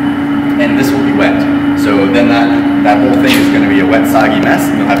 and this will be wet. So then that whole thing is going to be a wet, soggy mess,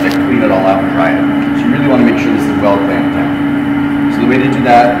 and you'll have to clean it all out and dry it. So you really want to make sure this is well clamped down. So the way to do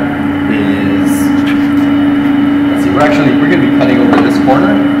that is, let's see, we're going to be cutting over this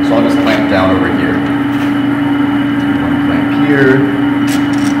corner, so I'll just clamp down over here. One clamp here.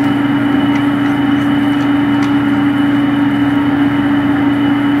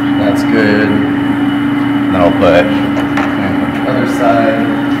 That's good. And then I'll put clamp on the other side.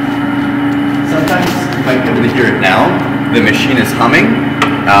 Sometimes you might be able to hear it now. The machine is humming.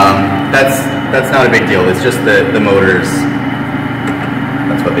 That's not a big deal. It's just the motors.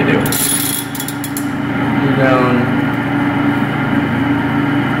 That's what they do. Move down.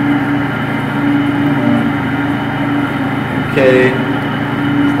 Okay.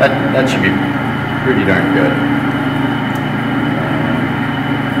 That should be pretty darn good.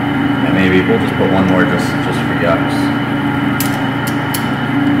 And maybe we'll just put one more just for yucks.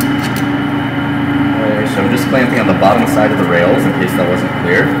 Okay, so I'm just clamping on the bottom side of the rails in case that wasn't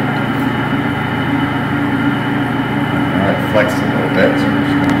clear. Alright, flex a little bit. So we're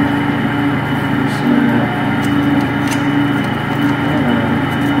just going to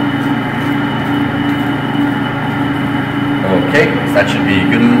okay, so that should be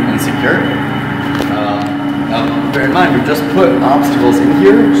good and secure. Now, bear in mind, we've just put obstacles in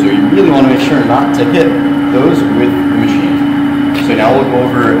here, so you really want to make sure not to hit those with the machine. So now we'll go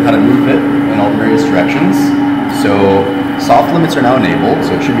over how to move it in all various directions. So soft limits are now enabled,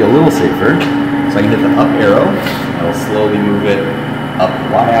 so it should be a little safer. So I can hit the up arrow, I'll slowly move it up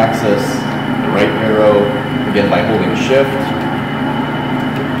the y-axis, the right arrow, again by holding shift,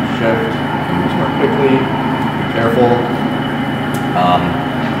 and moves more quickly, be careful.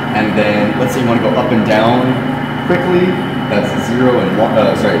 And then let's say you want to go up and down quickly, that's 0 and 1,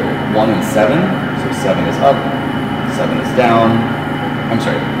 1 and 7, so 7 is up, 7 is down,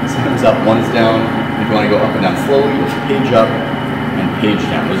 7 is up, 1 is down. If you want to go up and down slowly, it's page up and page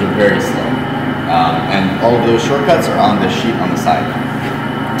down, those are very slow. And all of those shortcuts are on the sheet on the side.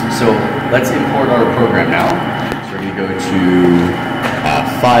 So let's import our program now. So we're going to go to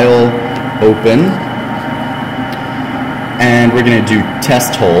File, Open, and we're going to do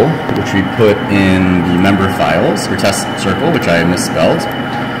test hole, which we put in the member files, or test circle, which I misspelled.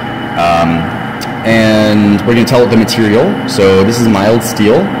 And we're going to tell it the material. So this is mild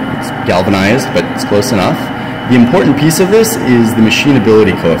steel. It's galvanized, but it's close enough. The important piece of this is the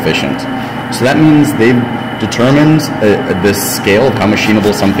machinability coefficient. So that means they've determined this scale of how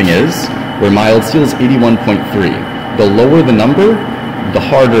machinable something is, where mild steel is 81.3. The lower the number, the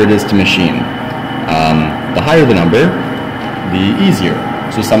harder it is to machine. The higher the number, the easier.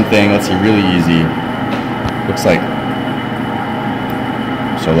 So something, let's see, really easy, looks like,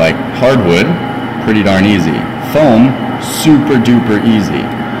 so like hardwood, pretty darn easy. Foam, super duper easy.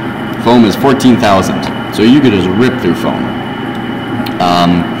 Foam is 14,000, so you could just rip through foam.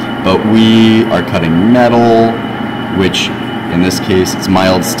 But we are cutting metal, which in this case it's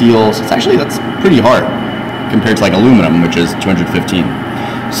mild steel, so it's actually, that's pretty hard compared to like aluminum, which is 215.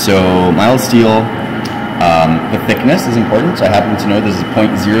 So mild steel. The thickness is important, so I happen to know this is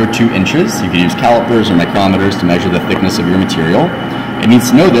 0.02 inches. You can use calipers or micrometers to measure the thickness of your material. It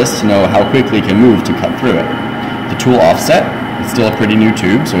needs to know this to know how quickly it can move to cut through it. The tool offset, it's still a pretty new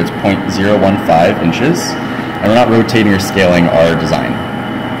tube, so it's 0.015 inches, and we're not rotating or scaling our design.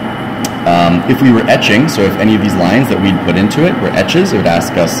 If we were etching, so if any of these lines that we'd put into it were etches, it would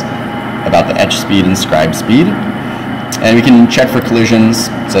ask us about the etch speed and scribe speed. And we can check for collisions.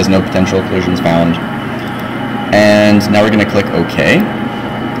 It says no potential collisions found. And now we're going to click OK.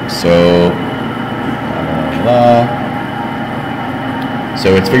 So,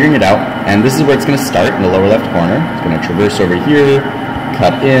 so it's figuring it out, and this is where it's going to start in the lower left corner. It's going to traverse over here,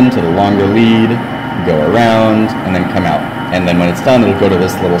 cut into the longer lead, go around, and then come out. And then when it's done, it'll go to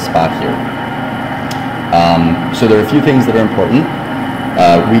this little spot here. So there are a few things that are important.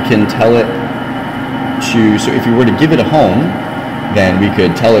 We can tell it to, so if we were to give it a home, then we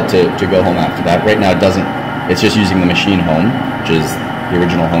could tell it to go home after that. Right now it doesn't. It's just using the machine home, which is the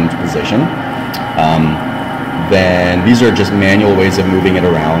original home position. then these are just manual ways of moving it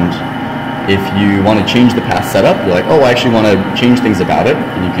around. If you want to change the path setup, you're like, oh, I actually want to change things about it,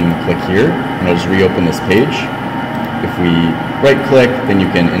 and you can click here, and it'll just reopen this page. If we right-click, then you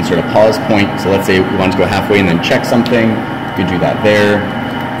can insert a pause point. So let's say we want to go halfway and then check something. You could do that there.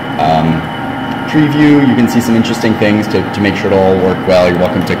 Preview, you can see some interesting things to make sure it'll all work well. You're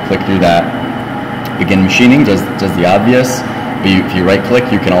welcome to click through that. Begin machining does the obvious. But if you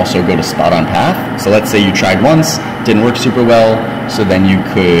right-click, you can also go to spot on path. So let's say you tried once, didn't work super well, so then you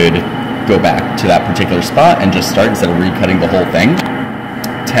could go back to that particular spot and just start instead of recutting the whole thing.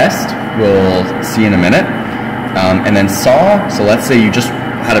 Test, we'll see in a minute. And then saw, so let's say you just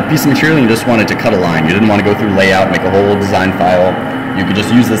had a piece of material and you just wanted to cut a line. You didn't want to go through layout, make a whole design file. You could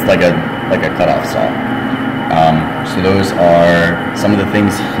just use this like a cutoff saw. So those are some of the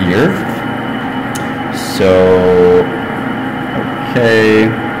things here. So, okay.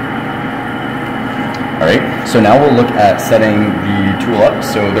 All right, so now we'll look at setting the tool up.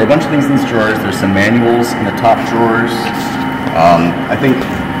 So there are a bunch of things in these drawers. There's some manuals in the top drawers. I think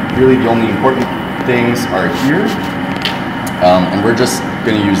really the only important things are here. And we're just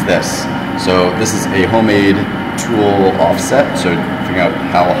gonna use this. So this is a homemade tool offset. So figuring out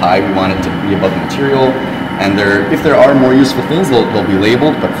how high we want it to be above the material. And if there are more useful things, they'll be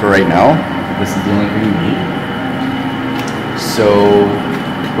labeled, but for right now, this is the only thing we need. So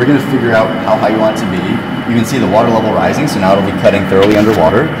we're going to figure out how high you want it to be. You can see the water level rising, so now it'll be cutting thoroughly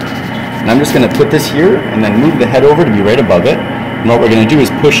underwater. And I'm just going to put this here and then move the head over to be right above it. And what we're going to do is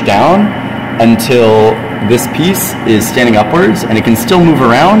push down until this piece is standing upwards, and it can still move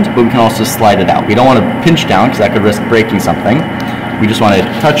around, but we can also slide it out. We don't want to pinch down because that could risk breaking something. We just want to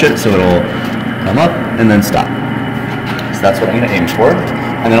touch it so it'll come up and then stop. So that's what I'm going to aim for.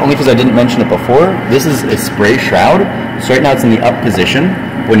 And then only because I didn't mention it before, this is a spray shroud. So right now it's in the up position.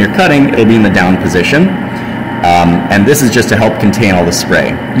 When you're cutting, it'll be in the down position. And this is just to help contain all the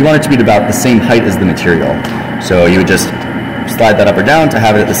spray. You want it to be about the same height as the material. So you would just slide that up or down to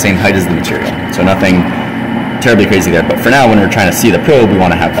have it at the same height as the material. So nothing terribly crazy there. But for now, when we're trying to see the probe, we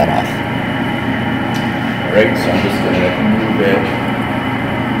want to have that off. All right, so I'm just going to move it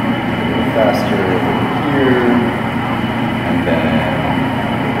a little faster over here. And then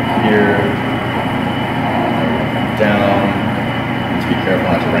here, down. Let's be careful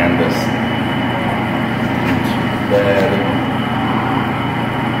not to ram this into bed.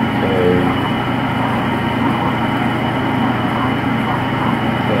 Okay.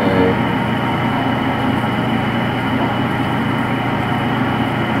 Okay.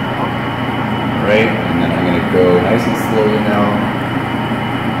 Alright, and then I'm going to go nice and slowly now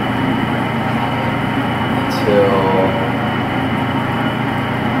until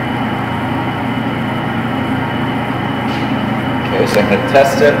so I'm going to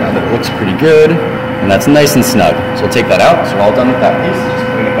test it now that it looks pretty good, and that's nice and snug. So we'll take that out. So we're all done with that piece. Just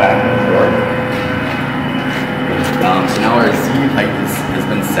putting it back in the drawer. So now our Z height has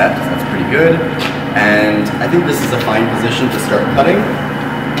been set. So that's pretty good. And I think this is a fine position to start cutting.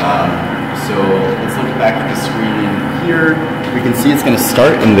 So let's look back at the screen here. We can see it's going to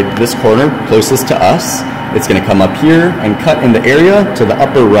start in this corner closest to us. It's going to come up here and cut in the area to the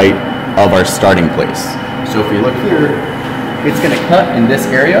upper right of our starting place. So if we look here, it's going to cut in this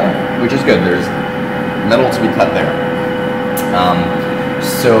area, which is good. There's metal to be cut there.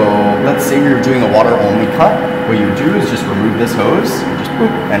 So let's say you're doing a water-only cut. What you do is just remove this hose, just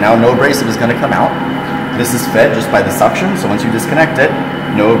boop, and now no abrasive is going to come out. This is fed just by the suction, so once you disconnect it,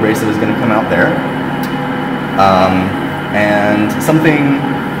 no abrasive is going to come out there. And something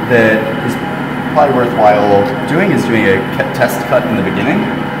that is probably worthwhile doing is doing a test cut in the beginning,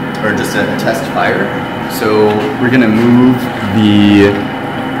 or just a test fire. So we're going to move the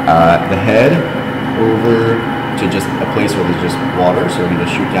head over to just a place where there's just water. So we're going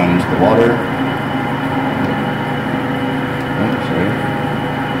to shoot down into the water. Oh, sorry.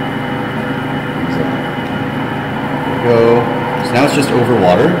 So there we go. So now it's just over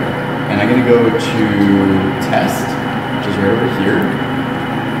water. And I'm going to go to test, which is right over here.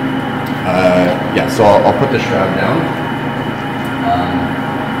 Yeah, so I'll put the shroud down.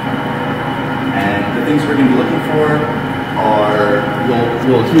 And the things we're going to be looking for are,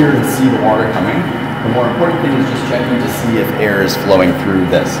 you'll hear and see the water coming. The more important thing is just checking to see if air is flowing through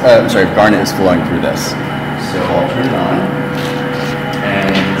this. If garnet is flowing through this. So I'll turn it on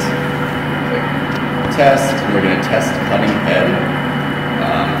and click test, and we're going to test cutting head.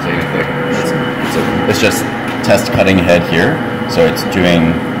 So you're going to click, it's just test cutting head here. So it's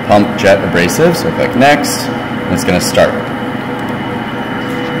doing pump jet abrasive. So click next, and it's going to start.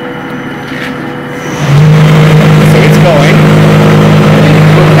 Going.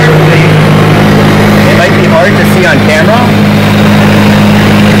 Carefully. It might be hard to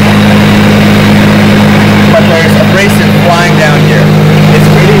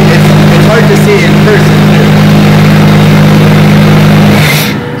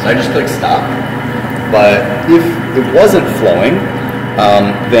I just click stop. But if it wasn't flowing,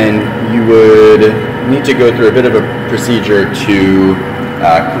 then you would need to go through a bit of a procedure to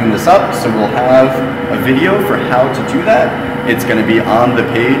clean this up. So we'll have a video for how to do that. It's going to be on the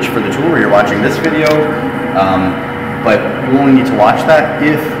page for the tool where you're watching this video, but you only need to watch that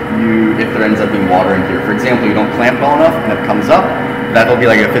if there ends up being water in here. For example, you don't clamp well enough and it comes up, that'll be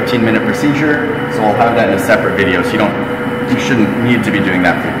like a 15-minute procedure. So we'll have that in a separate video. So you shouldn't need to be doing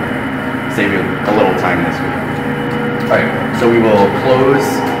that frequently. Save you a little time in this video. All right, so we will close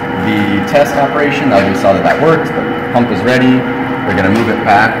the test operation. Now we saw that that worked. The pump is ready. We're going to move it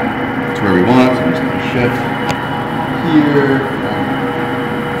back to where we want. So I'm just going to shift here.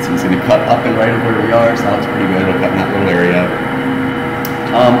 So it's going to cut up and right of where we are. So that looks pretty good. It'll cut in that little area.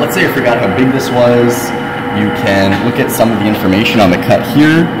 Let's say I forgot how big this was. You can look at some of the information on the cut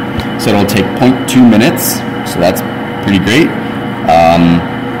here. So it'll take 0.2 minutes. So that's pretty great.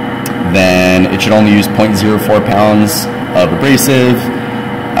 Then it should only use 0.04 pounds of abrasive.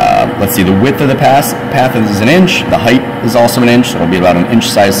 Let's see, the width of the path is 1 inch. The height is also 1 inch, so it'll be about an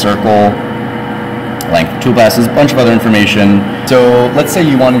inch-sized circle. Length of tool passes, a bunch of other information. So let's say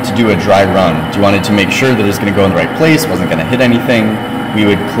you wanted to do a dry run. You wanted to make sure that it's going to go in the right place, wasn't going to hit anything. We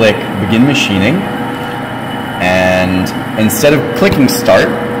would click Begin Machining, and instead of clicking Start,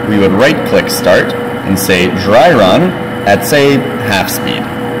 we would right-click Start and say Dry Run at, say, half speed.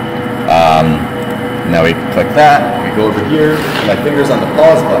 Now we click that, we go over here, my finger's on the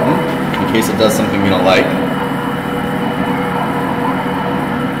pause button in case it does something we don't like.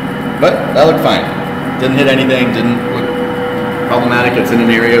 But that looked fine. Didn't hit anything, didn't look problematic. It's in an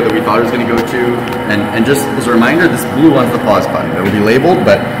area that we thought it was going to go to. And just as a reminder, this blue one's the pause button. It will be labeled,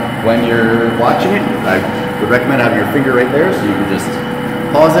 but when you're watching it, I would recommend having your finger right there so you can just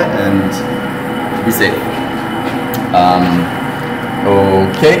pause it and be safe.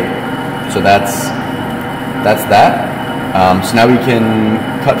 Okay. So that's that. So now we can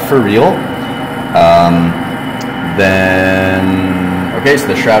cut for real. Okay, so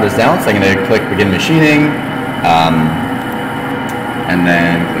the shroud is down, so I'm going to click Begin Machining, and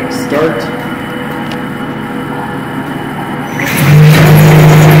then click Start.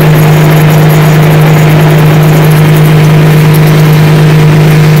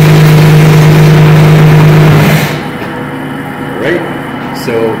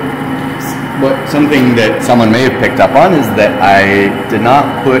 Something that someone may have picked up on is that I did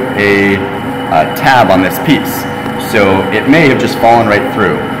not put a tab on this piece, so it may have just fallen right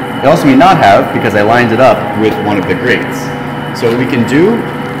through. It also may not have because I lined it up with one of the grates. So what we can do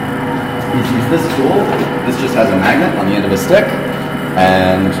is use this tool. This just has a magnet on the end of a stick,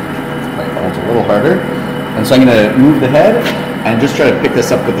 and it's a little harder. And so I'm going to move the head and just try to pick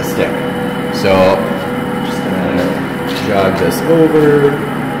this up with the stick. So I'm just going to jog this over.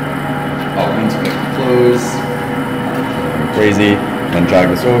 Oh, it means close. Crazy. Then jog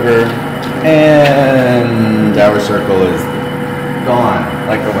this over, and our circle is gone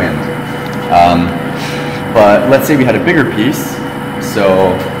like the wind. But let's say we had a bigger piece,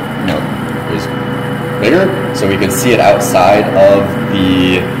 so it was bigger, so we could see it outside of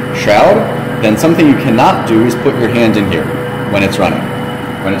the shroud. Then something you cannot do is put your hand in here when it's running.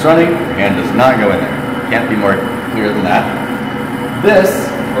 When it's running, your hand does not go in there. Can't be more clear than that. This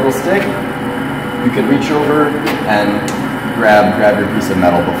little stick, you can reach over and grab your piece of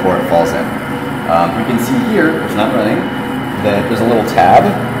metal before it falls in. You can see here, it's not running, that there's a little tab.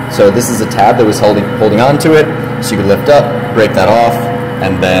 So this is a tab that was holding on to it, so you could lift up, break that off,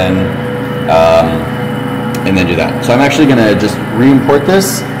 and then do that. So I'm actually going to just re-import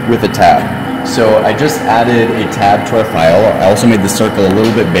this with a tab. So I just added a tab to our file. I also made the circle a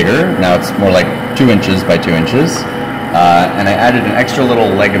little bit bigger. Now it's more like 2 inches by 2 inches. And I added an extra little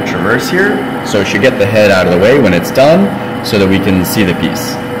leg of traverse here, so it should get the head out of the way when it's done, so that we can see the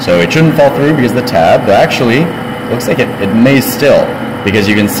piece. So it shouldn't fall through because the tab, but actually, it looks like it may still, because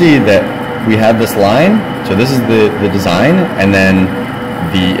you can see that we have this line, so this is the design, and then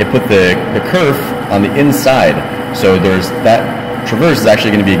it put the kerf on the inside, so there's that traverse is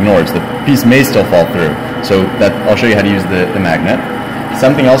actually going to be ignored, so the piece may still fall through. So that I'll show you how to use the magnet.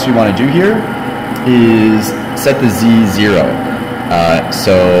 Something else we want to do here is set the Z0.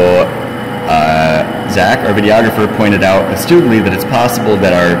 Zach, our videographer, pointed out astutely that it's possible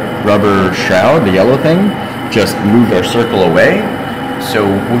that our rubber shroud, the yellow thing, just moved our circle away. So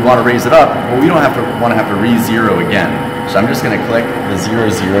we want to raise it up, but we don't want to have to re-zero again. So I'm just going to click the 0,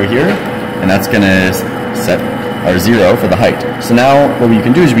 0 here, and that's going to set our 0 for the height. So now what we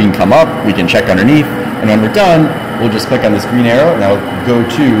can do is we can come up, we can check underneath, and when we're done, we'll just click on this green arrow, and that'll go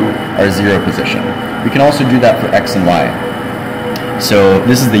to our 0 position. We can also do that for X and Y. So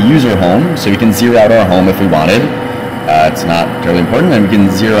this is the user home, so we can zero out our home if we wanted. It's not terribly important, and we can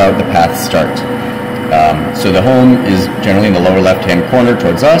zero out the path start. So the home is generally in the lower left-hand corner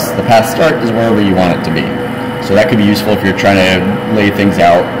towards us. The path start is wherever you want it to be. So that could be useful if you're trying to lay things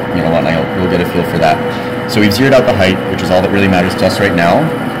out, you know, whatnot. You'll get a feel for that. So we've zeroed out the height, which is all that really matters to us right now.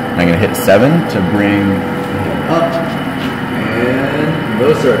 I'm going to hit 7 to bring it up, and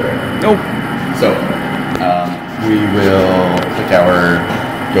no circle. Nope. So we will click our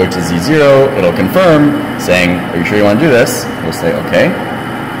go to Z0. It'll confirm, saying, "Are you sure you want to do this?" We'll say, "Okay."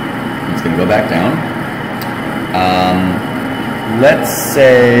 It's going to go back down. Let's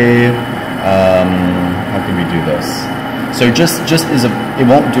say, how can we do this? So it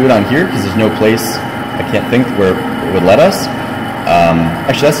won't do it on here because there's no place, I can't think, where it would let us.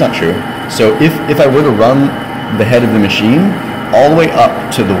 Actually, that's not true. So if I were to run the head of the machine all the way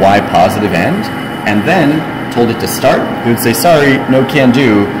up to the Y positive end, and then told it to start, it would say, "Sorry, no can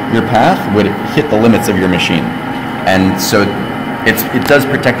do." Your path would hit the limits of your machine. And so it does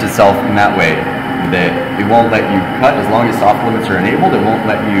protect itself in that way, that it won't let you cut as long as soft limits are enabled. It won't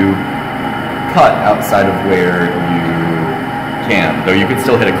let you cut outside of where you can, though you could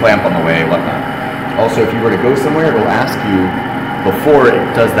still hit a clamp on the way, whatnot. Also, if you were to go somewhere, it will ask you before it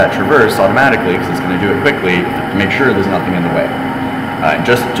does that traverse automatically, because it's going to do it quickly, to make sure there's nothing in the way.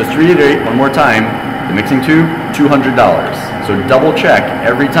 Just to reiterate one more time, the mixing tube, $200. So double check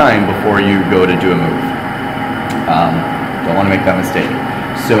every time before you go to do a move. Don't want to make that mistake.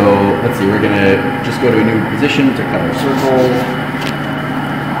 So let's see, we're going to just go to a new position to cut our circle.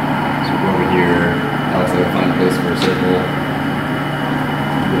 So go over here. Alex, I gotta find a place for a circle.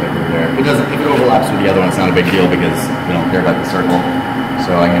 Over there. It doesn't. If it overlaps with the other one, it's not a big deal because we don't care about the circle.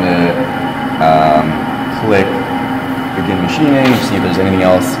 So I'm going to click begin machining, see if there's anything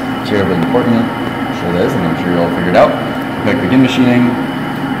else terribly important. I'm sure there is, and I'm sure you'll all figure it out. Click begin machining.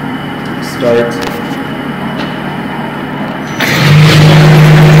 Start.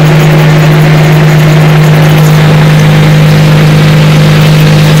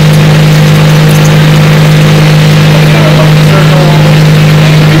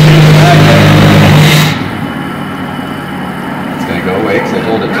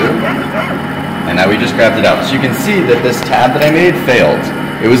 Grabbed it out. So you can see that this tab that I made failed.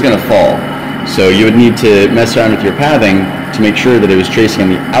 It was going to fall. So you would need to mess around with your pathing to make sure that it was tracing on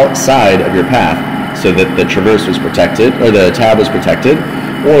the outside of your path so that the traverse was protected, or the tab was protected,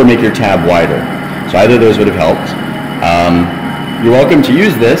 or make your tab wider. So either of those would have helped. You're welcome to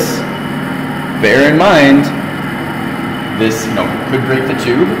use this. Bear in mind, this could break the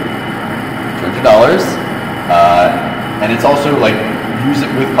tube, $200. And it's also like, use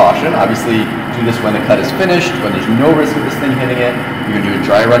it with caution. Obviously, do this when the cut is finished, when there's no risk of this thing hitting it. You can do a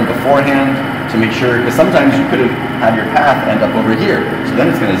dry run beforehand to make sure, because sometimes you could have had your path end up over here. So then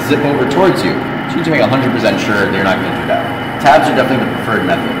it's going to zip over towards you. So you need to make 100% sure that you're not going to do that. Tabs are definitely the preferred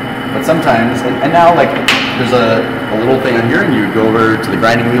method. But sometimes, and now like there's a little thing on here, and you would go over to the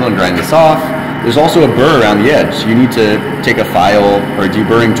grinding wheel and grind this off. There's also a burr around the edge. So you need to take a file or a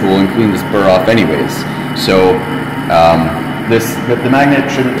deburring tool and clean this burr off anyways. So the magnet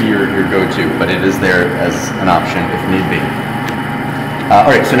shouldn't be your go-to, but it is there as an option if need be.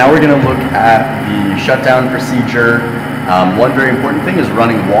 Alright, so now we're going to look at the shutdown procedure. One very important thing is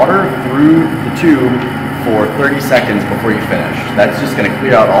running water through the tube for 30 seconds before you finish. That's just going to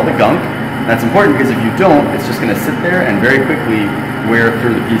clear out all the gunk. That's important because if you don't, it's just going to sit there and very quickly wear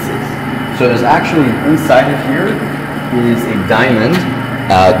through the pieces. So there's actually, inside of here is a diamond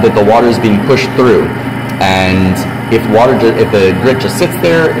that the water is being pushed through. And if the grit just sits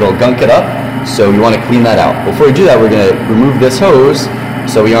there, it'll gunk it up. So you want to clean that out. Before we do that, we're going to remove this hose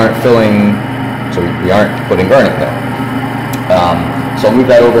so we aren't putting garnet there. So I'll move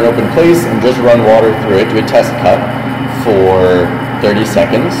that over an open place and just run water through it, do a test cut for 30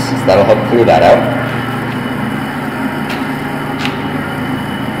 seconds. So that'll help clear that out.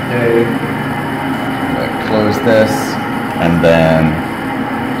 Okay. I'm going to close this, and then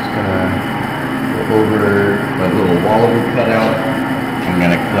just going to go over the little wall we cut out. I'm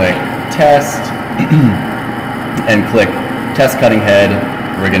going to click test and click test cutting head.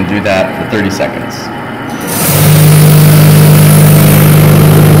 We're going to do that for 30 seconds.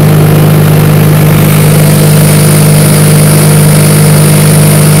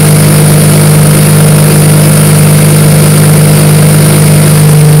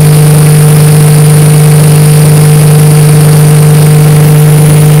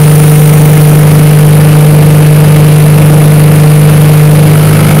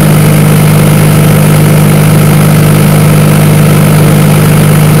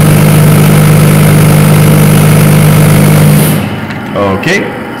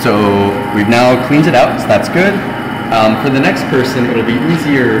 So we've now cleaned it out, so that's good. For the next person, it'll be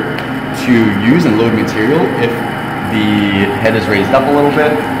easier to use and load material if the head is raised up a little bit.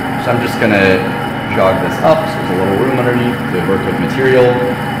 So I'm just gonna jog this up, so there's a little room underneath to work with material.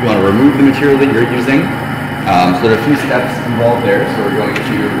 You wanna remove the material that you're using. So there are a few steps involved there. So we're going to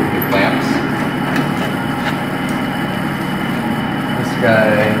the clamps. This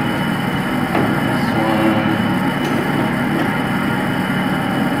guy.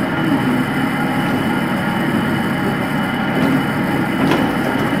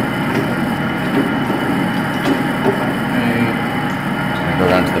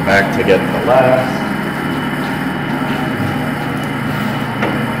 Back to get the last.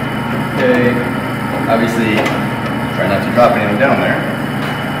 Okay, obviously try not to drop anything down there.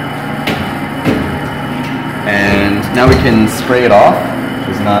 And now we can spray it off,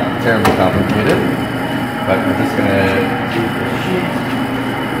 which is not terribly complicated, but we're just going to take the sheet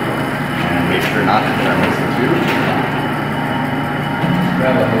and make sure not to hit our mixing tube.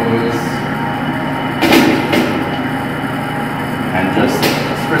 Grab a hose and just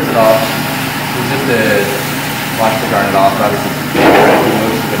spritz it off. So just to wash the garnet off, obviously try to do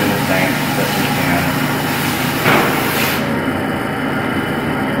most of it in the tank as best we can.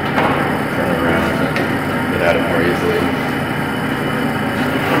 Turn it around to get at it more easily.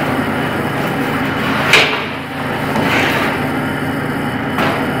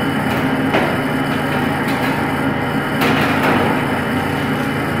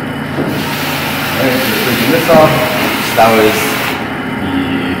 Alright, so we're taking this off. So that was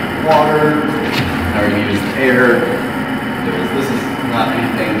water. Now we're going to use air. This is not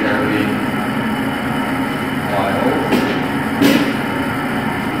anything terribly wild.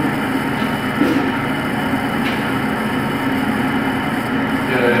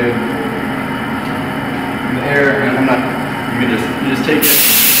 Okay. The air, and you just take it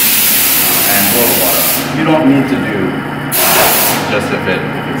and blow the water. You don't need to do just if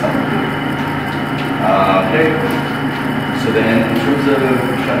it's up to you. Okay. So then, in terms of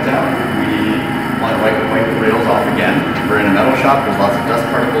shutdown, we want to wipe the rails off again. We're in a metal shop, there's lots of dust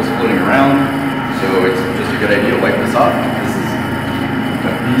particles floating around, so it's just a good idea to wipe this off. This is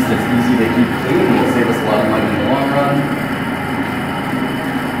a piece that's easy to keep clean and will save us a lot of money in the long run.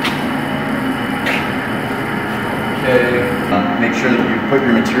 Okay, make sure that you put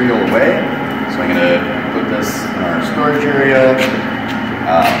your material away. So I'm going to put this in our storage area.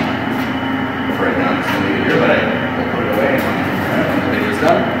 For right now, I'm just going to leave it here, but we'll put it away when the video is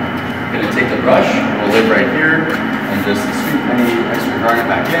done. I'm going to take the brush, we'll live right here, and just sweep any extra garnet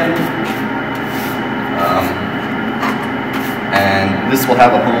back in. And this will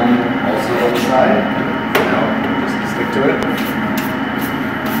have a home also on the side. Just stick to it.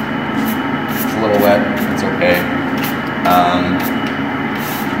 It's a little wet, it's okay.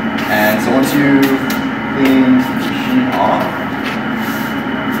 And so once you clean the sheet off,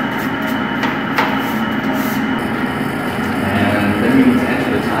 then we need to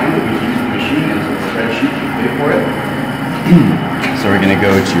enter the time that we use the machine into the spreadsheet to pay for it. So we're going to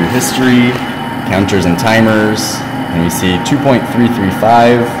go to history, counters and timers, and we see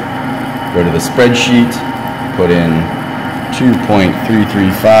 2.335. Go to the spreadsheet, put in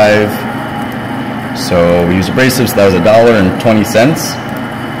 2.335. So we use abrasives, so that was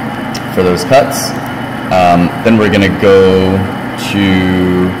 $1.20 for those cuts. Then we're going to go to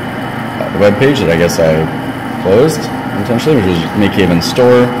the web page that I guess I closed intentionally, which is MakeHaven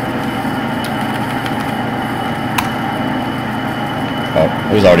store. Oh,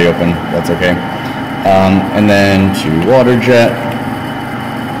 it was already open. That's okay. And then to Waterjet,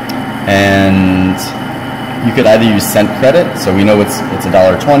 and you could either use cent credit, so we know it's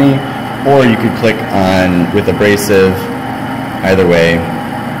 $1.20, or you could click on with abrasive. Either way,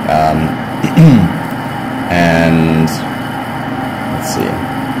 and let's see.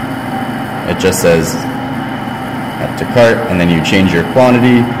 It just says add to cart, and then you change your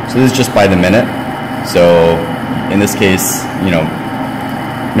quantity. So this is just by the minute. So in this case,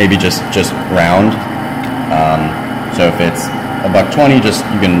 maybe just round. So if it's $1.20,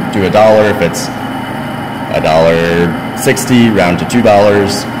 you can do $1. If it's $1.60, round to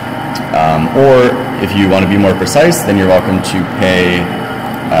 $2. Or if you want to be more precise, then you're welcome to pay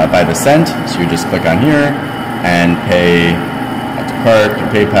by the cent. So you just click on here and pay add to cart or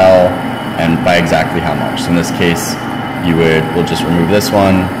PayPal and by exactly how much. So in this case, we'll just remove this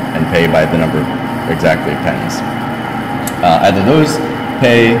one and pay by the number exactly of pennies. Either those,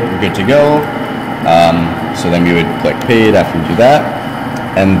 pay, we're good to go. So then we would click paid after we do that.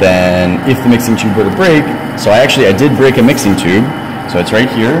 And then if the mixing tube were to break, so I did break a mixing tube. So it's right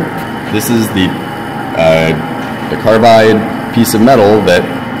here. This is the carbide piece of metal that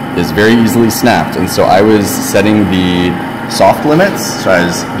is very easily snapped. And so I was setting the soft limits, so I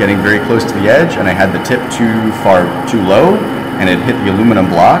was getting very close to the edge, and I had the tip too low, and it hit the aluminum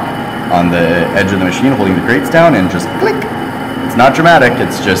block on the edge of the machine holding the grates down, and just click. It's not dramatic,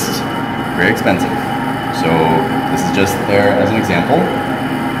 it's just very expensive. So this is just there as an example.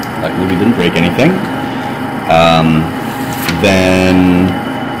 Luckily we didn't break anything. Then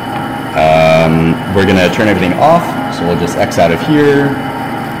we're gonna turn everything off, so we'll just X out of here,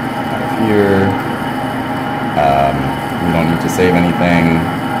 we don't need to save anything.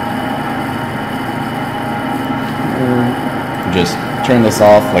 Just turn this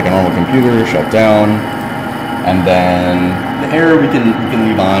off like a normal computer, shut down, and then the air we can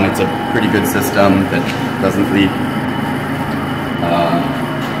leave on. It's a pretty good system that doesn't leak.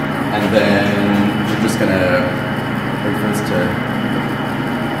 And then we're just gonna wait for this to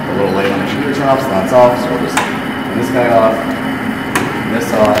a little light on the computer turn off, so that's off. So we'll just turn this guy off, turn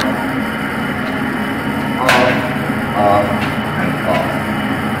this off, off, and off.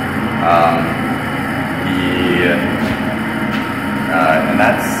 And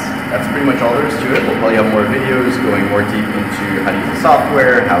that's pretty much all there is to it. We'll probably have more videos going more deep into how to use the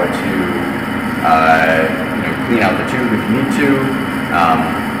software, how to clean out the tube if you need to.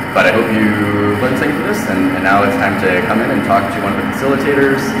 But I hope you learned something from this, and now it's time to come in and talk to one of the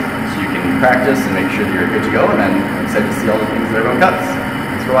facilitators so you can practice and make sure that you're good to go, and then I'm excited to see all the things that everyone cuts.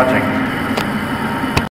 Thanks for watching.